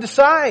 You have to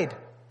decide.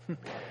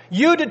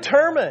 You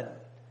determine.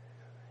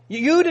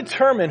 You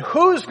determine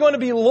who's going to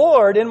be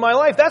Lord in my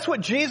life. That's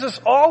what Jesus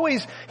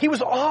He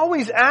was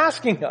always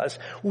asking us.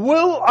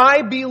 Will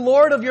I be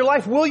Lord of your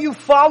life? Will you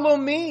follow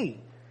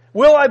me?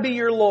 Will I be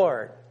your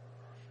Lord?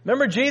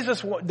 Remember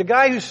Jesus, the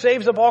guy who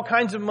saves up all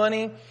kinds of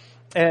money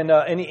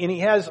and he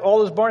has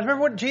all his barns.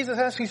 Remember what Jesus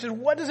asked? He says,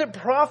 what does it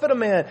profit a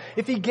man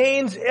if he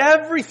gains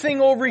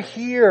everything over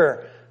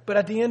here, but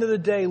at the end of the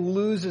day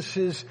loses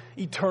his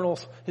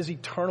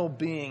eternal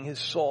being, his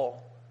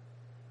soul?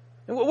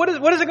 What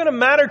is it going to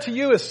matter to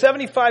you as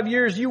 75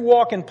 years you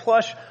walk in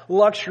plush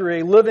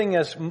luxury, living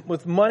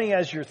with money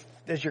as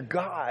your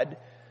God,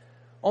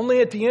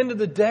 only at the end of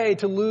the day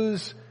to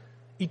lose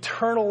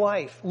eternal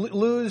life,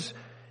 lose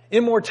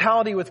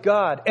immortality with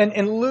God,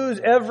 and lose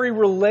every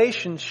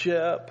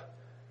relationship?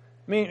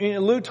 I mean,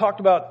 Lou talked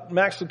about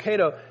Max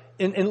Lucado,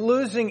 in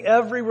losing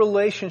every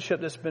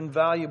relationship that's been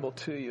valuable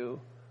to you,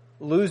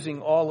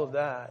 losing all of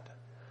that.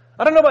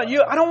 I don't know about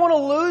you, I don't want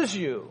to lose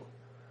you.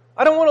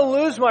 I don't want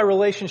to lose my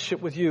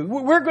relationship with you.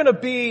 We're going to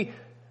be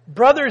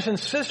brothers and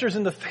sisters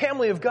in the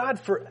family of God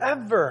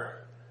forever.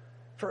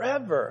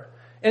 Forever.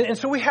 And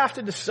so we have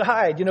to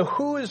decide,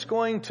 who is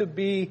going to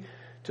be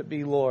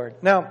Lord.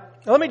 Now,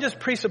 let me just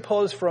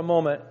presuppose for a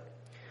moment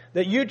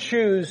that you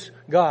choose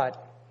God.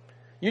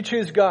 You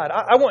choose God.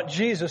 I want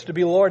Jesus to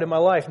be Lord in my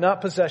life,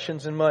 not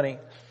possessions and money.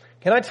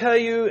 Can I tell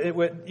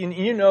you,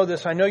 you know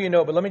this, I know you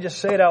know, but let me just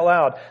say it out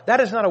loud.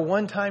 That is not a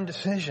one-time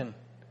decision.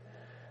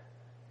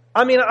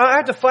 I mean, I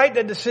have to fight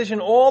that decision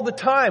all the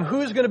time.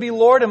 Who's going to be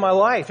Lord in my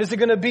life? Is it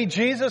going to be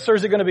Jesus or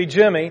is it going to be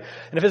Jimmy?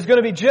 And if it's going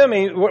to be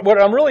Jimmy,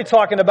 what I'm really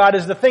talking about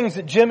is the things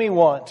that Jimmy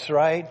wants,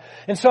 right?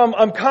 And so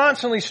I'm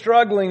constantly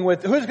struggling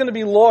with who's going to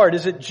be Lord?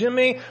 Is it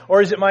Jimmy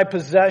or is it my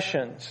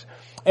possessions?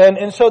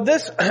 And so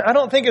this, I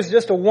don't think is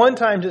just a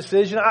one-time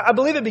decision. I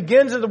believe it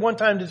begins as a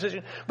one-time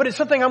decision, but it's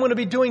something I'm going to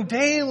be doing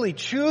daily,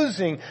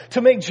 choosing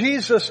to make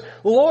Jesus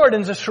Lord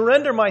and to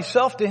surrender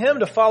myself to Him,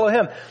 to follow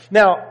Him.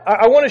 Now,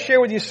 I want to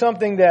share with you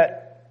something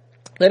that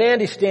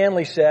Andy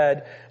Stanley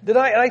said that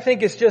I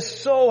think is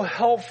just so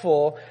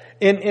helpful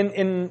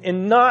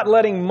in not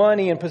letting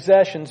money and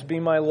possessions be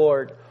my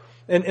Lord.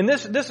 And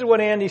this is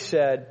what Andy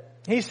said.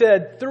 He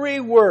said, 3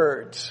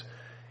 words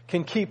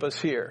can keep us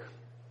here.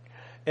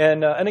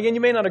 And again,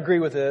 you may not agree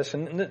with this,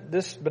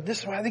 but this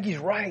is why I think he's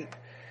right.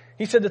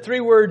 He said the 3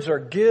 words are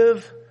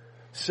give,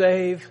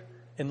 save,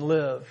 and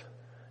live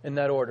in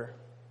that order.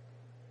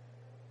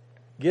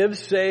 Give,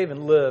 save,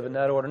 and live in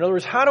that order. In other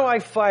words, how do I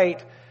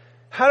fight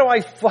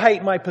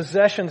my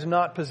possessions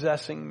not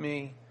possessing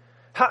me?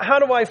 How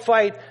do I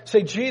fight,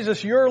 say,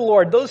 Jesus, you're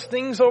Lord. Those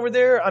things over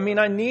there, I mean,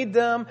 I need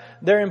them.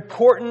 They're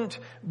important,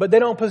 but they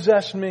don't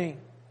possess me.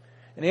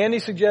 And Andy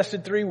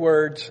suggested 3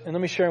 words, and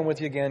let me share them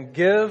with you again.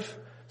 Give,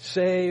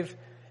 save,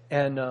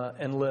 and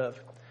live.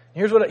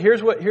 Here's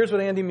what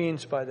Andy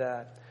means by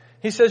that.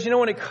 He says,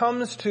 when it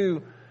comes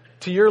to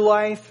your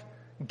life,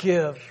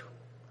 give.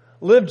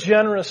 Live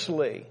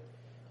generously.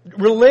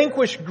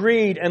 Relinquish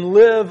greed and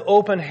live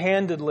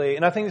open-handedly.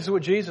 And I think this is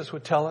what Jesus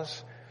would tell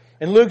us.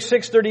 In Luke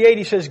 6:38,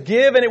 He says,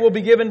 give and it will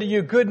be given to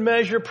you. Good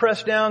measure,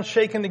 pressed down,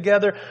 shaken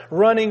together,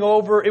 running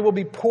over. It will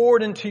be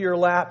poured into your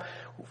lap.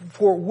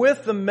 For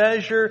with the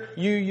measure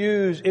you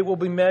use, it will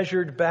be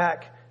measured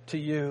back to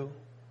you.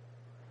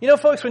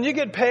 Folks, when you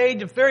get paid,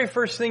 the very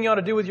first thing you ought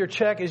to do with your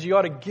check is you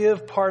ought to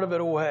give part of it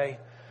away.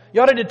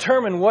 You ought to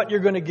determine what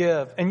you're going to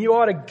give, and you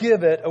ought to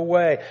give it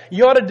away.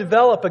 You ought to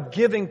develop a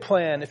giving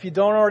plan if you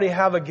don't already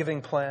have a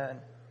giving plan.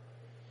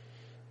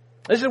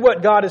 This is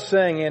what God is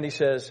saying, Andy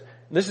says.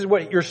 This is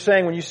what you're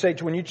saying when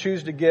you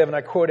choose to give, and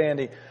I quote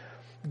Andy,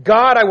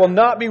 God, I will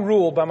not be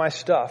ruled by my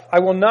stuff. I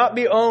will not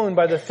be owned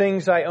by the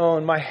things I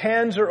own. My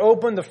hands are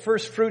open. The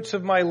first fruits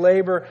of my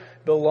labor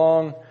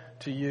belong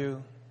to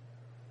you.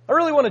 I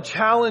really want to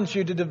challenge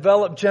you to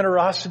develop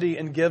generosity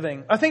in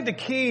giving. I think the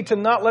key to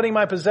not letting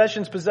my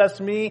possessions possess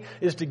me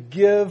is to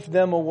give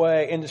them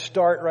away and to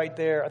start right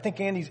there. I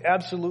think Andy's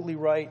absolutely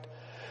right.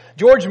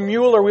 George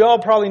Mueller, we all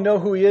probably know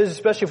who he is,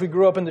 especially if we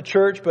grew up in the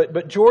church,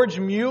 but George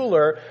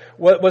Mueller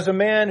was a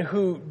man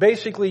who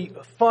basically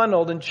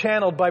funneled and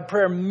channeled by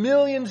prayer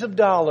millions of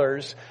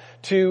dollars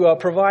to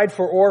provide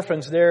for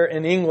orphans there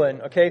in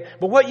England, okay?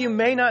 But what you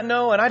may not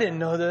know, and I didn't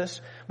know this,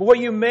 but what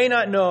you may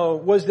not know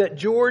was that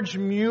George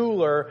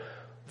Mueller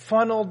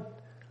funneled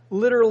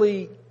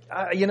literally,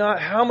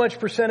 how much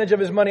percentage of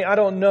his money, I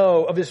don't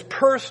know, of his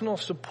personal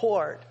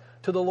support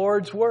to the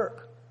Lord's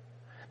work.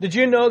 Did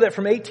you know that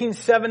from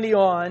 1870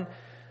 on,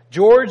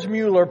 George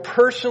Mueller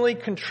personally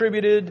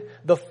contributed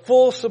the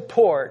full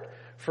support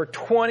for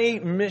 20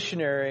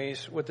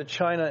 missionaries with the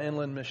China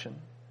Inland Mission?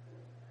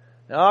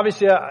 Now,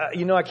 obviously,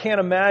 I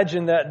can't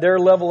imagine that their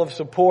level of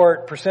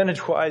support,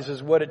 percentage-wise,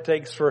 is what it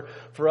takes for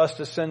us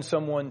to send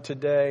someone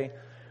today.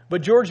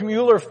 But George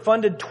Mueller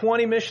funded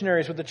 20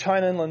 missionaries with the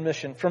China Inland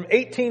Mission. From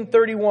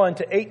 1831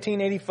 to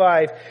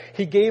 1885,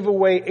 he gave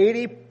away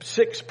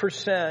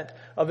 86%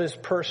 of his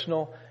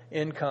personal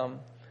income.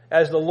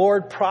 As the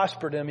Lord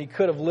prospered him, he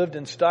could have lived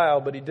in style,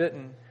 but he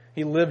didn't.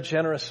 He lived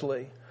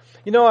generously.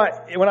 When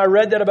I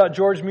read that about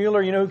George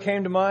Mueller, you know who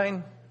came to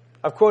mind?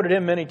 I've quoted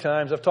him many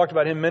times. I've talked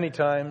about him many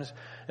times.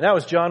 And that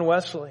was John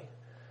Wesley.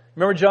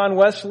 Remember John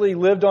Wesley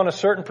lived on a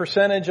certain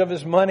percentage of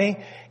his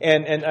money,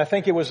 and I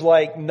think it was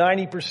like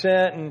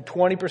 90% and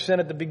 20%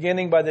 at the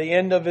beginning. By the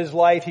end of his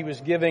life, he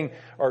was giving,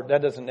 or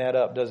that doesn't add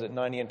up, does it?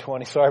 90 and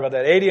 20. Sorry about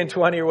that. 80 and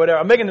 20 or whatever.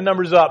 I'm making the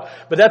numbers up,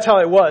 but that's how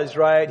it was,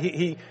 right?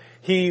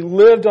 He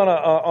lived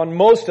on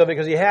most of it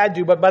because he had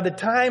to, but by the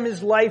time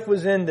his life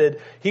was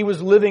ended, he was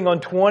living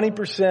on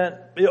 20%,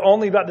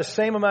 only about the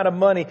same amount of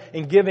money,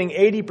 and giving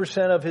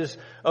 80%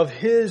 of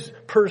his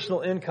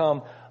personal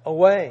income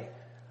away.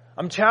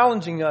 I'm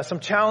challenging us.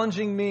 I'm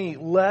challenging me.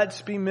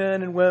 Let's be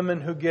men and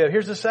women who give.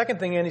 Here's the second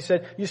thing Andy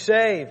said. You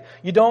save.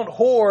 You don't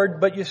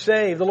hoard, but you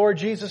save. The Lord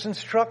Jesus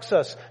instructs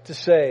us to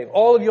save.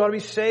 All of you ought to be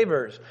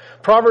savers.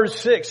 Proverbs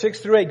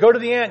 6:6-8. Go to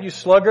the ant, you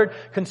sluggard.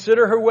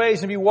 Consider her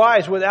ways and be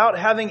wise without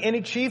having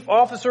any chief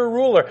officer or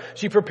ruler.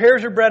 She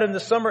prepares her bread in the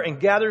summer and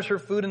gathers her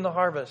food in the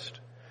harvest.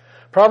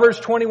 Proverbs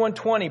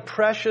 21:20.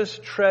 Precious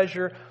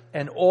treasure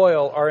and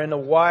oil are in a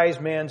wise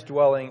man's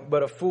dwelling,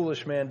 but a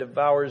foolish man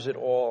devours it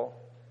all.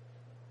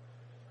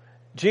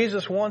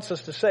 Jesus wants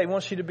us to save. He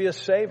wants you to be a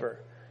saver.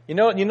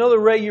 You know the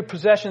way your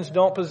possessions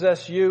don't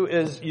possess you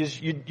is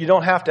you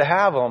don't have to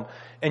have them.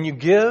 And you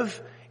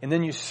give, and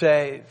then you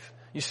save.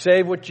 You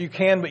save what you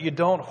can, but you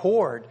don't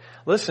hoard.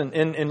 Listen,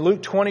 in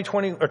Luke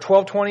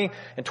 12:20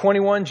 and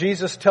 21,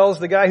 Jesus tells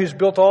the guy who's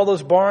built all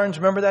those barns,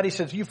 remember that? He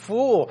says, you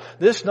fool,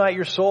 this night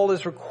your soul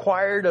is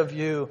required of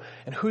you.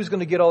 And who's going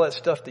to get all that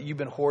stuff that you've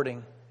been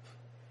hoarding?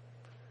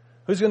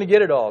 Who's going to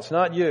get it all? It's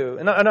not you.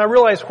 And I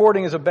realize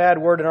hoarding is a bad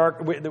word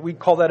that we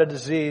call that a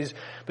disease.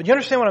 But you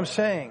understand what I'm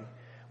saying?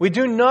 We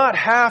do not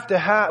have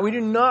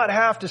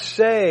to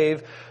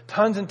save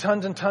tons and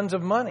tons and tons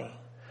of money.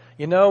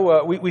 You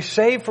know, we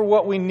save for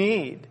what we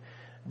need,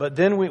 but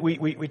then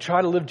we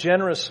try to live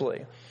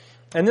generously.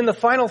 And then the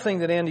final thing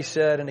that Andy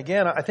said, and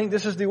again, I think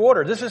this is the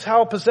order. This is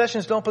how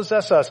possessions don't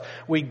possess us.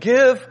 We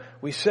give,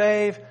 we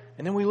save,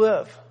 and then we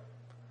live.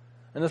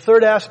 And the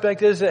third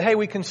aspect is that, hey,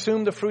 we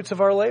consume the fruits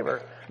of our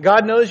labor.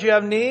 God knows you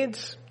have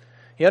needs.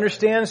 He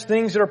understands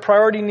things that are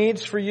priority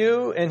needs for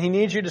you, and He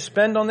needs you to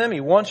spend on them.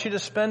 He wants you to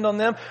spend on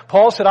them.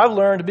 Paul said, I've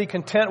learned to be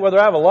content whether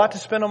I have a lot to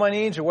spend on my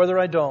needs or whether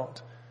I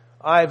don't.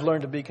 I've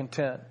learned to be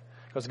content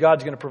because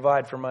God's going to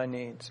provide for my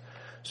needs.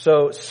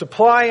 So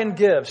supply and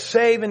give,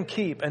 save and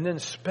keep, and then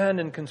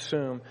spend and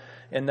consume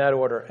in that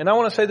order. And I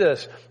want to say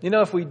this, you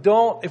know, if we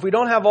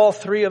don't have all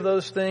three of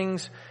those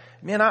things,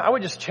 man, I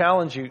would just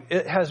challenge you.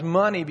 Has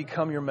money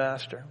become your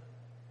master?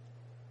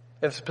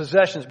 If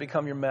possessions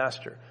become your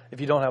master,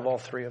 if you don't have all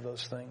three of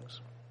those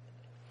things.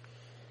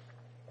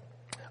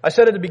 I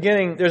said at the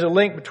beginning, there's a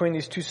link between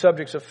these two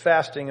subjects of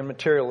fasting and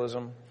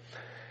materialism.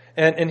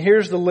 And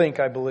here's the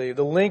link, I believe.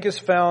 The link is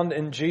found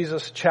in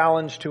Jesus'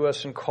 challenge to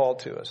us and call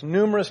to us.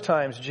 Numerous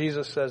times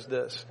Jesus says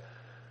this,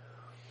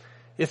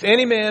 if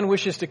any man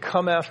wishes to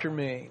come after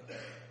me,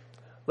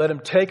 let him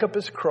take up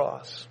his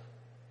cross,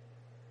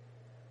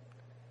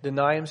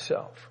 deny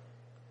himself,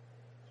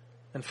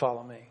 and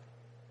follow me.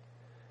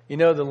 You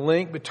know, the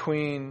link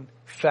between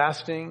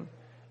fasting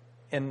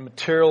and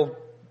material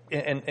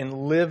and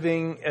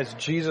living as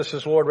Jesus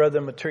is Lord rather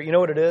than material, you know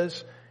what it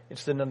is?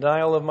 It's the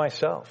denial of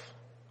myself.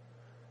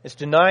 It's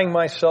denying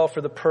myself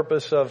for the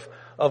purpose of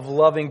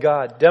loving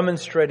God,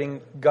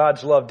 demonstrating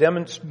God's love,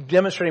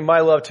 demonstrating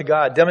my love to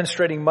God,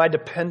 demonstrating my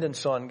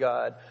dependence on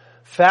God.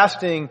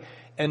 Fasting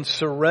and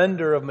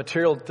surrender of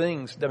material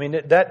things. I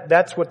mean,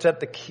 that's what's at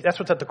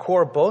the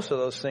core of both of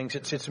those things.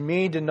 It's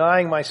me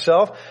denying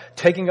myself,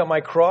 taking up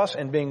my cross,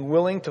 and being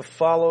willing to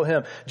follow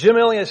Him. Jim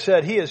Elliot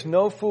said, he is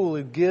no fool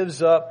who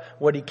gives up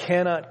what he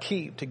cannot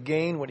keep to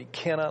gain what he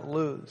cannot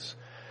lose.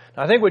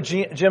 I think what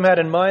Jim had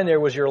in mind there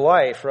was your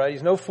life, right?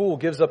 He's no fool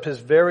who gives up his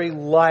very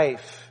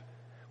life,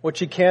 which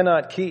he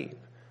cannot keep,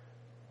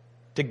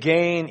 to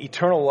gain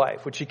eternal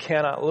life, which he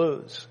cannot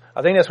lose.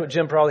 I think that's what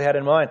Jim probably had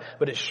in mind,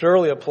 but it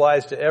surely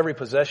applies to every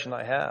possession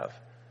I have.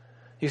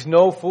 He's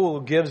no fool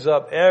who gives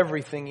up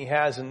everything he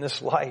has in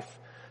this life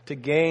to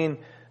gain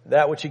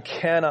that which he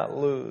cannot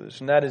lose,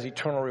 and that is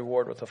eternal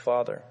reward with the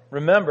Father.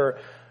 Remember,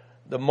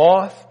 the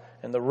moth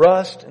and the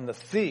rust and the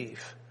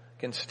thief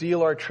can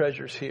steal our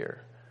treasures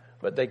here,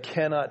 but they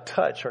cannot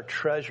touch our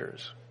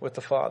treasures with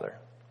the Father.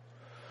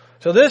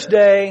 So this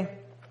day,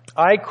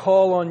 I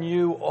call on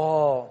you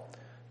all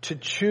to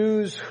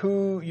choose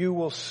who you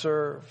will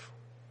serve.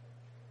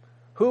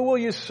 Who will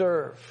you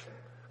serve?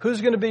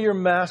 Who's going to be your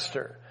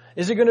master?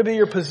 Is it going to be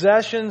your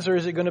possessions or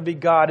is it going to be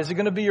God? Is it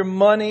going to be your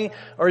money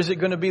or is it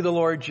going to be the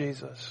Lord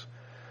Jesus?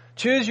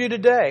 Choose you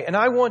today. And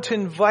I want to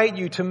invite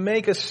you to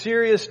make a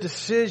serious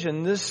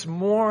decision this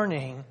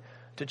morning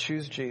to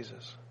choose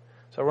Jesus.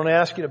 So I want to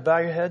ask you to bow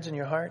your heads and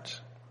your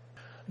hearts.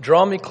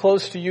 Draw me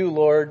close to you,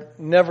 Lord.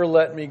 Never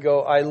let me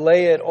go. I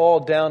lay it all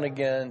down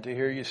again to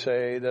hear you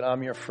say that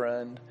I'm your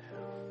friend.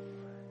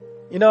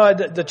 You know,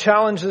 the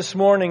challenge this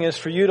morning is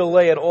for you to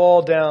lay it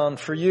all down.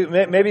 For you,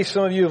 maybe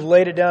some of you have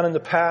laid it down in the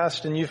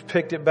past and you've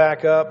picked it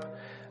back up.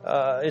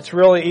 It's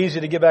really easy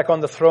to get back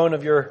on the throne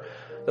of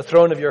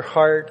your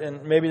heart.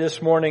 And maybe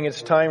this morning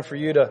it's time for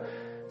you to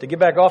get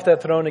back off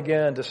that throne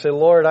again, to say,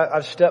 Lord,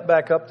 I've stepped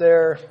back up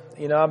there.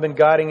 You know, I've been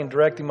guiding and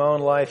directing my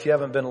own life. You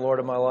haven't been Lord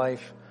of my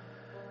life.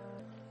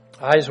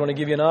 I just want to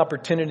give you an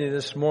opportunity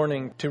this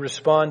morning to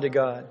respond to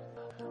God.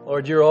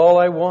 Lord, you're all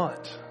I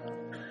want.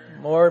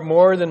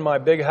 More than my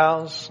big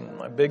house and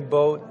my big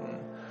boat and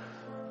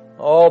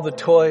all the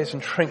toys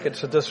and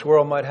trinkets that this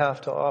world might have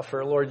to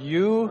offer. Lord,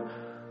 you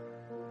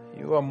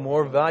are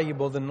more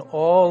valuable than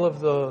all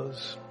of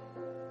those.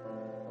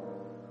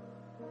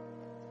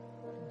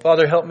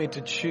 Father, help me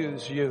to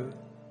choose you.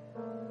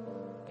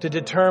 To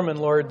determine,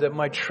 Lord, that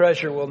my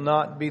treasure will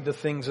not be the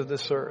things of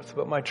this earth,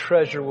 but my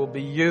treasure will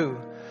be you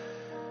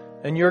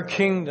and your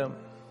kingdom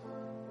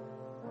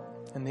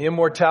and the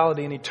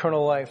immortality and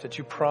eternal life that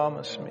you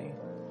promised me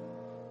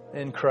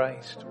in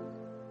Christ.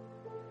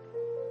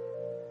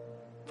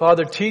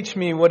 Father, teach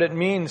me what it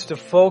means to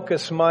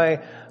focus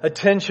my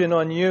attention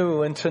on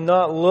you and to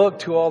not look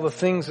to all the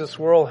things this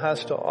world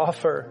has to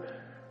offer.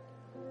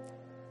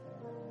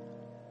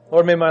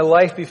 Lord, may my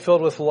life be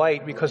filled with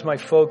light because my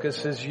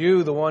focus is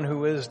you, the one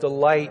who is the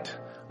light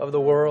of the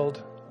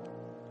world.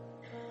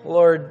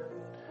 Lord,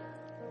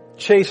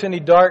 chase any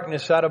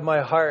darkness out of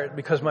my heart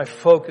because my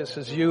focus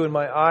is you and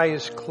my eye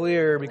is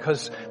clear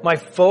because my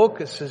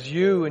focus is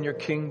you and your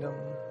kingdom.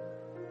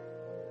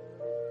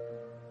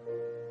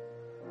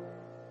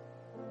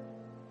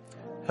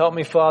 Help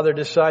me, Father,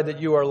 decide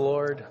that you are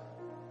Lord.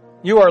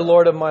 You are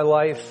Lord of my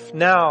life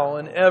now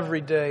and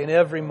every day and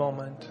every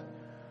moment.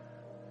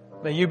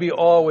 May you be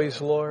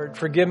always Lord.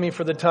 Forgive me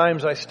for the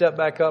times I step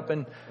back up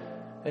and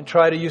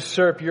try to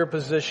usurp your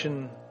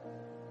position.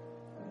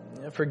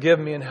 Forgive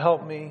me and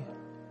help me.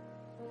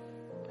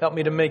 Help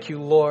me to make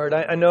you Lord.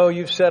 I know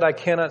you've said I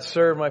cannot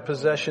serve my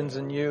possessions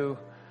and you.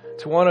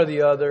 It's one or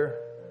the other.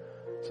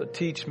 So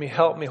teach me,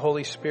 help me,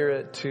 Holy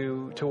Spirit,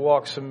 to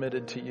walk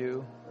submitted to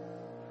you.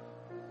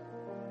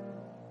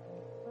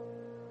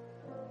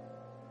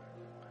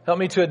 Help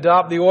me to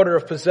adopt the order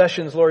of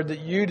possessions, Lord,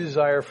 that you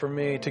desire for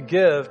me to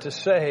give, to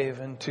save,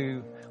 and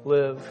to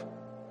live.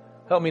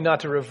 Help me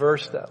not to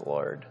reverse that,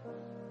 Lord.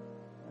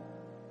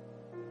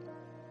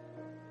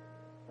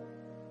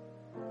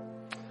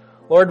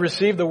 Lord,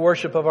 receive the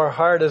worship of our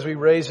heart as we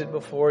raise it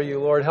before you.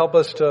 Lord, help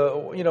us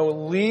to,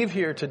 leave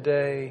here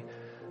today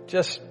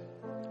just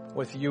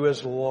with you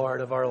as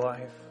Lord of our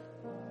life.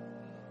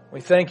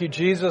 We thank you,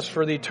 Jesus,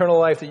 for the eternal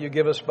life that you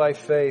give us by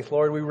faith.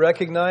 Lord, we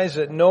recognize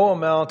that no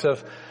amount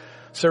of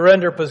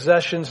surrender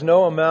possessions,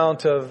 no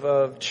amount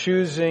of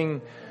choosing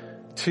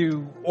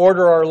to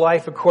order our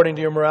life according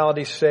to your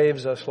morality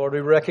saves us. Lord,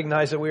 we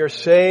recognize that we are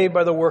saved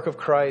by the work of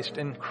Christ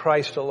and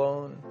Christ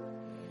alone.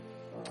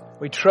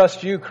 We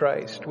trust you,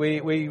 Christ.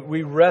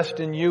 We rest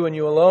in you and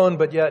you alone,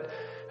 but yet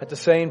at the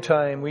same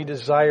time we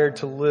desire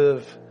to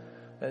live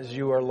as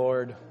you are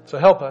Lord. So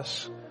help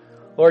us.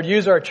 Lord,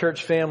 use our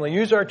church family.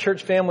 Use our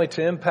church family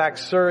to impact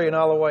Surrey and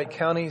Isle of Wight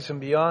counties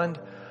and beyond.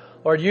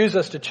 Lord, use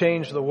us to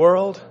change the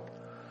world.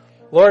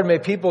 Lord, may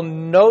people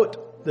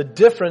note the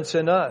difference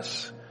in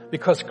us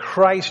because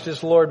Christ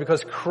is Lord,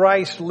 because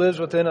Christ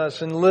lives within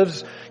us and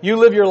you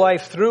live your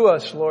life through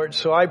us, Lord.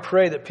 So I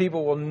pray that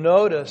people will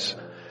notice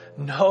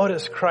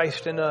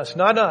Christ in us,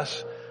 not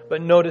us,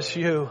 but notice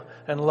you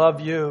and love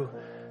you,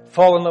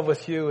 fall in love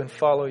with you and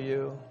follow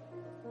you.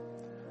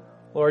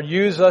 Lord,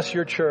 use us,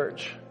 your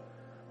church,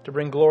 to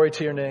bring glory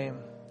to your name,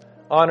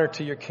 honor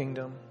to your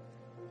kingdom.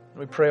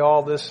 We pray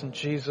all this in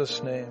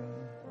Jesus' name.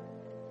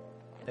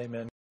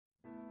 Amen.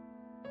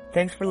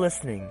 Thanks for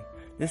listening.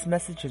 This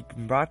message has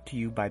been brought to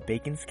you by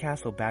Bacon's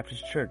Castle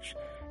Baptist Church.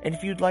 And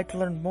if you'd like to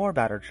learn more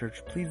about our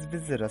church, please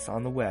visit us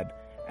on the web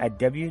at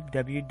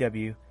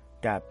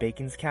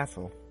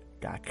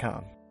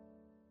www.baconscastle.com.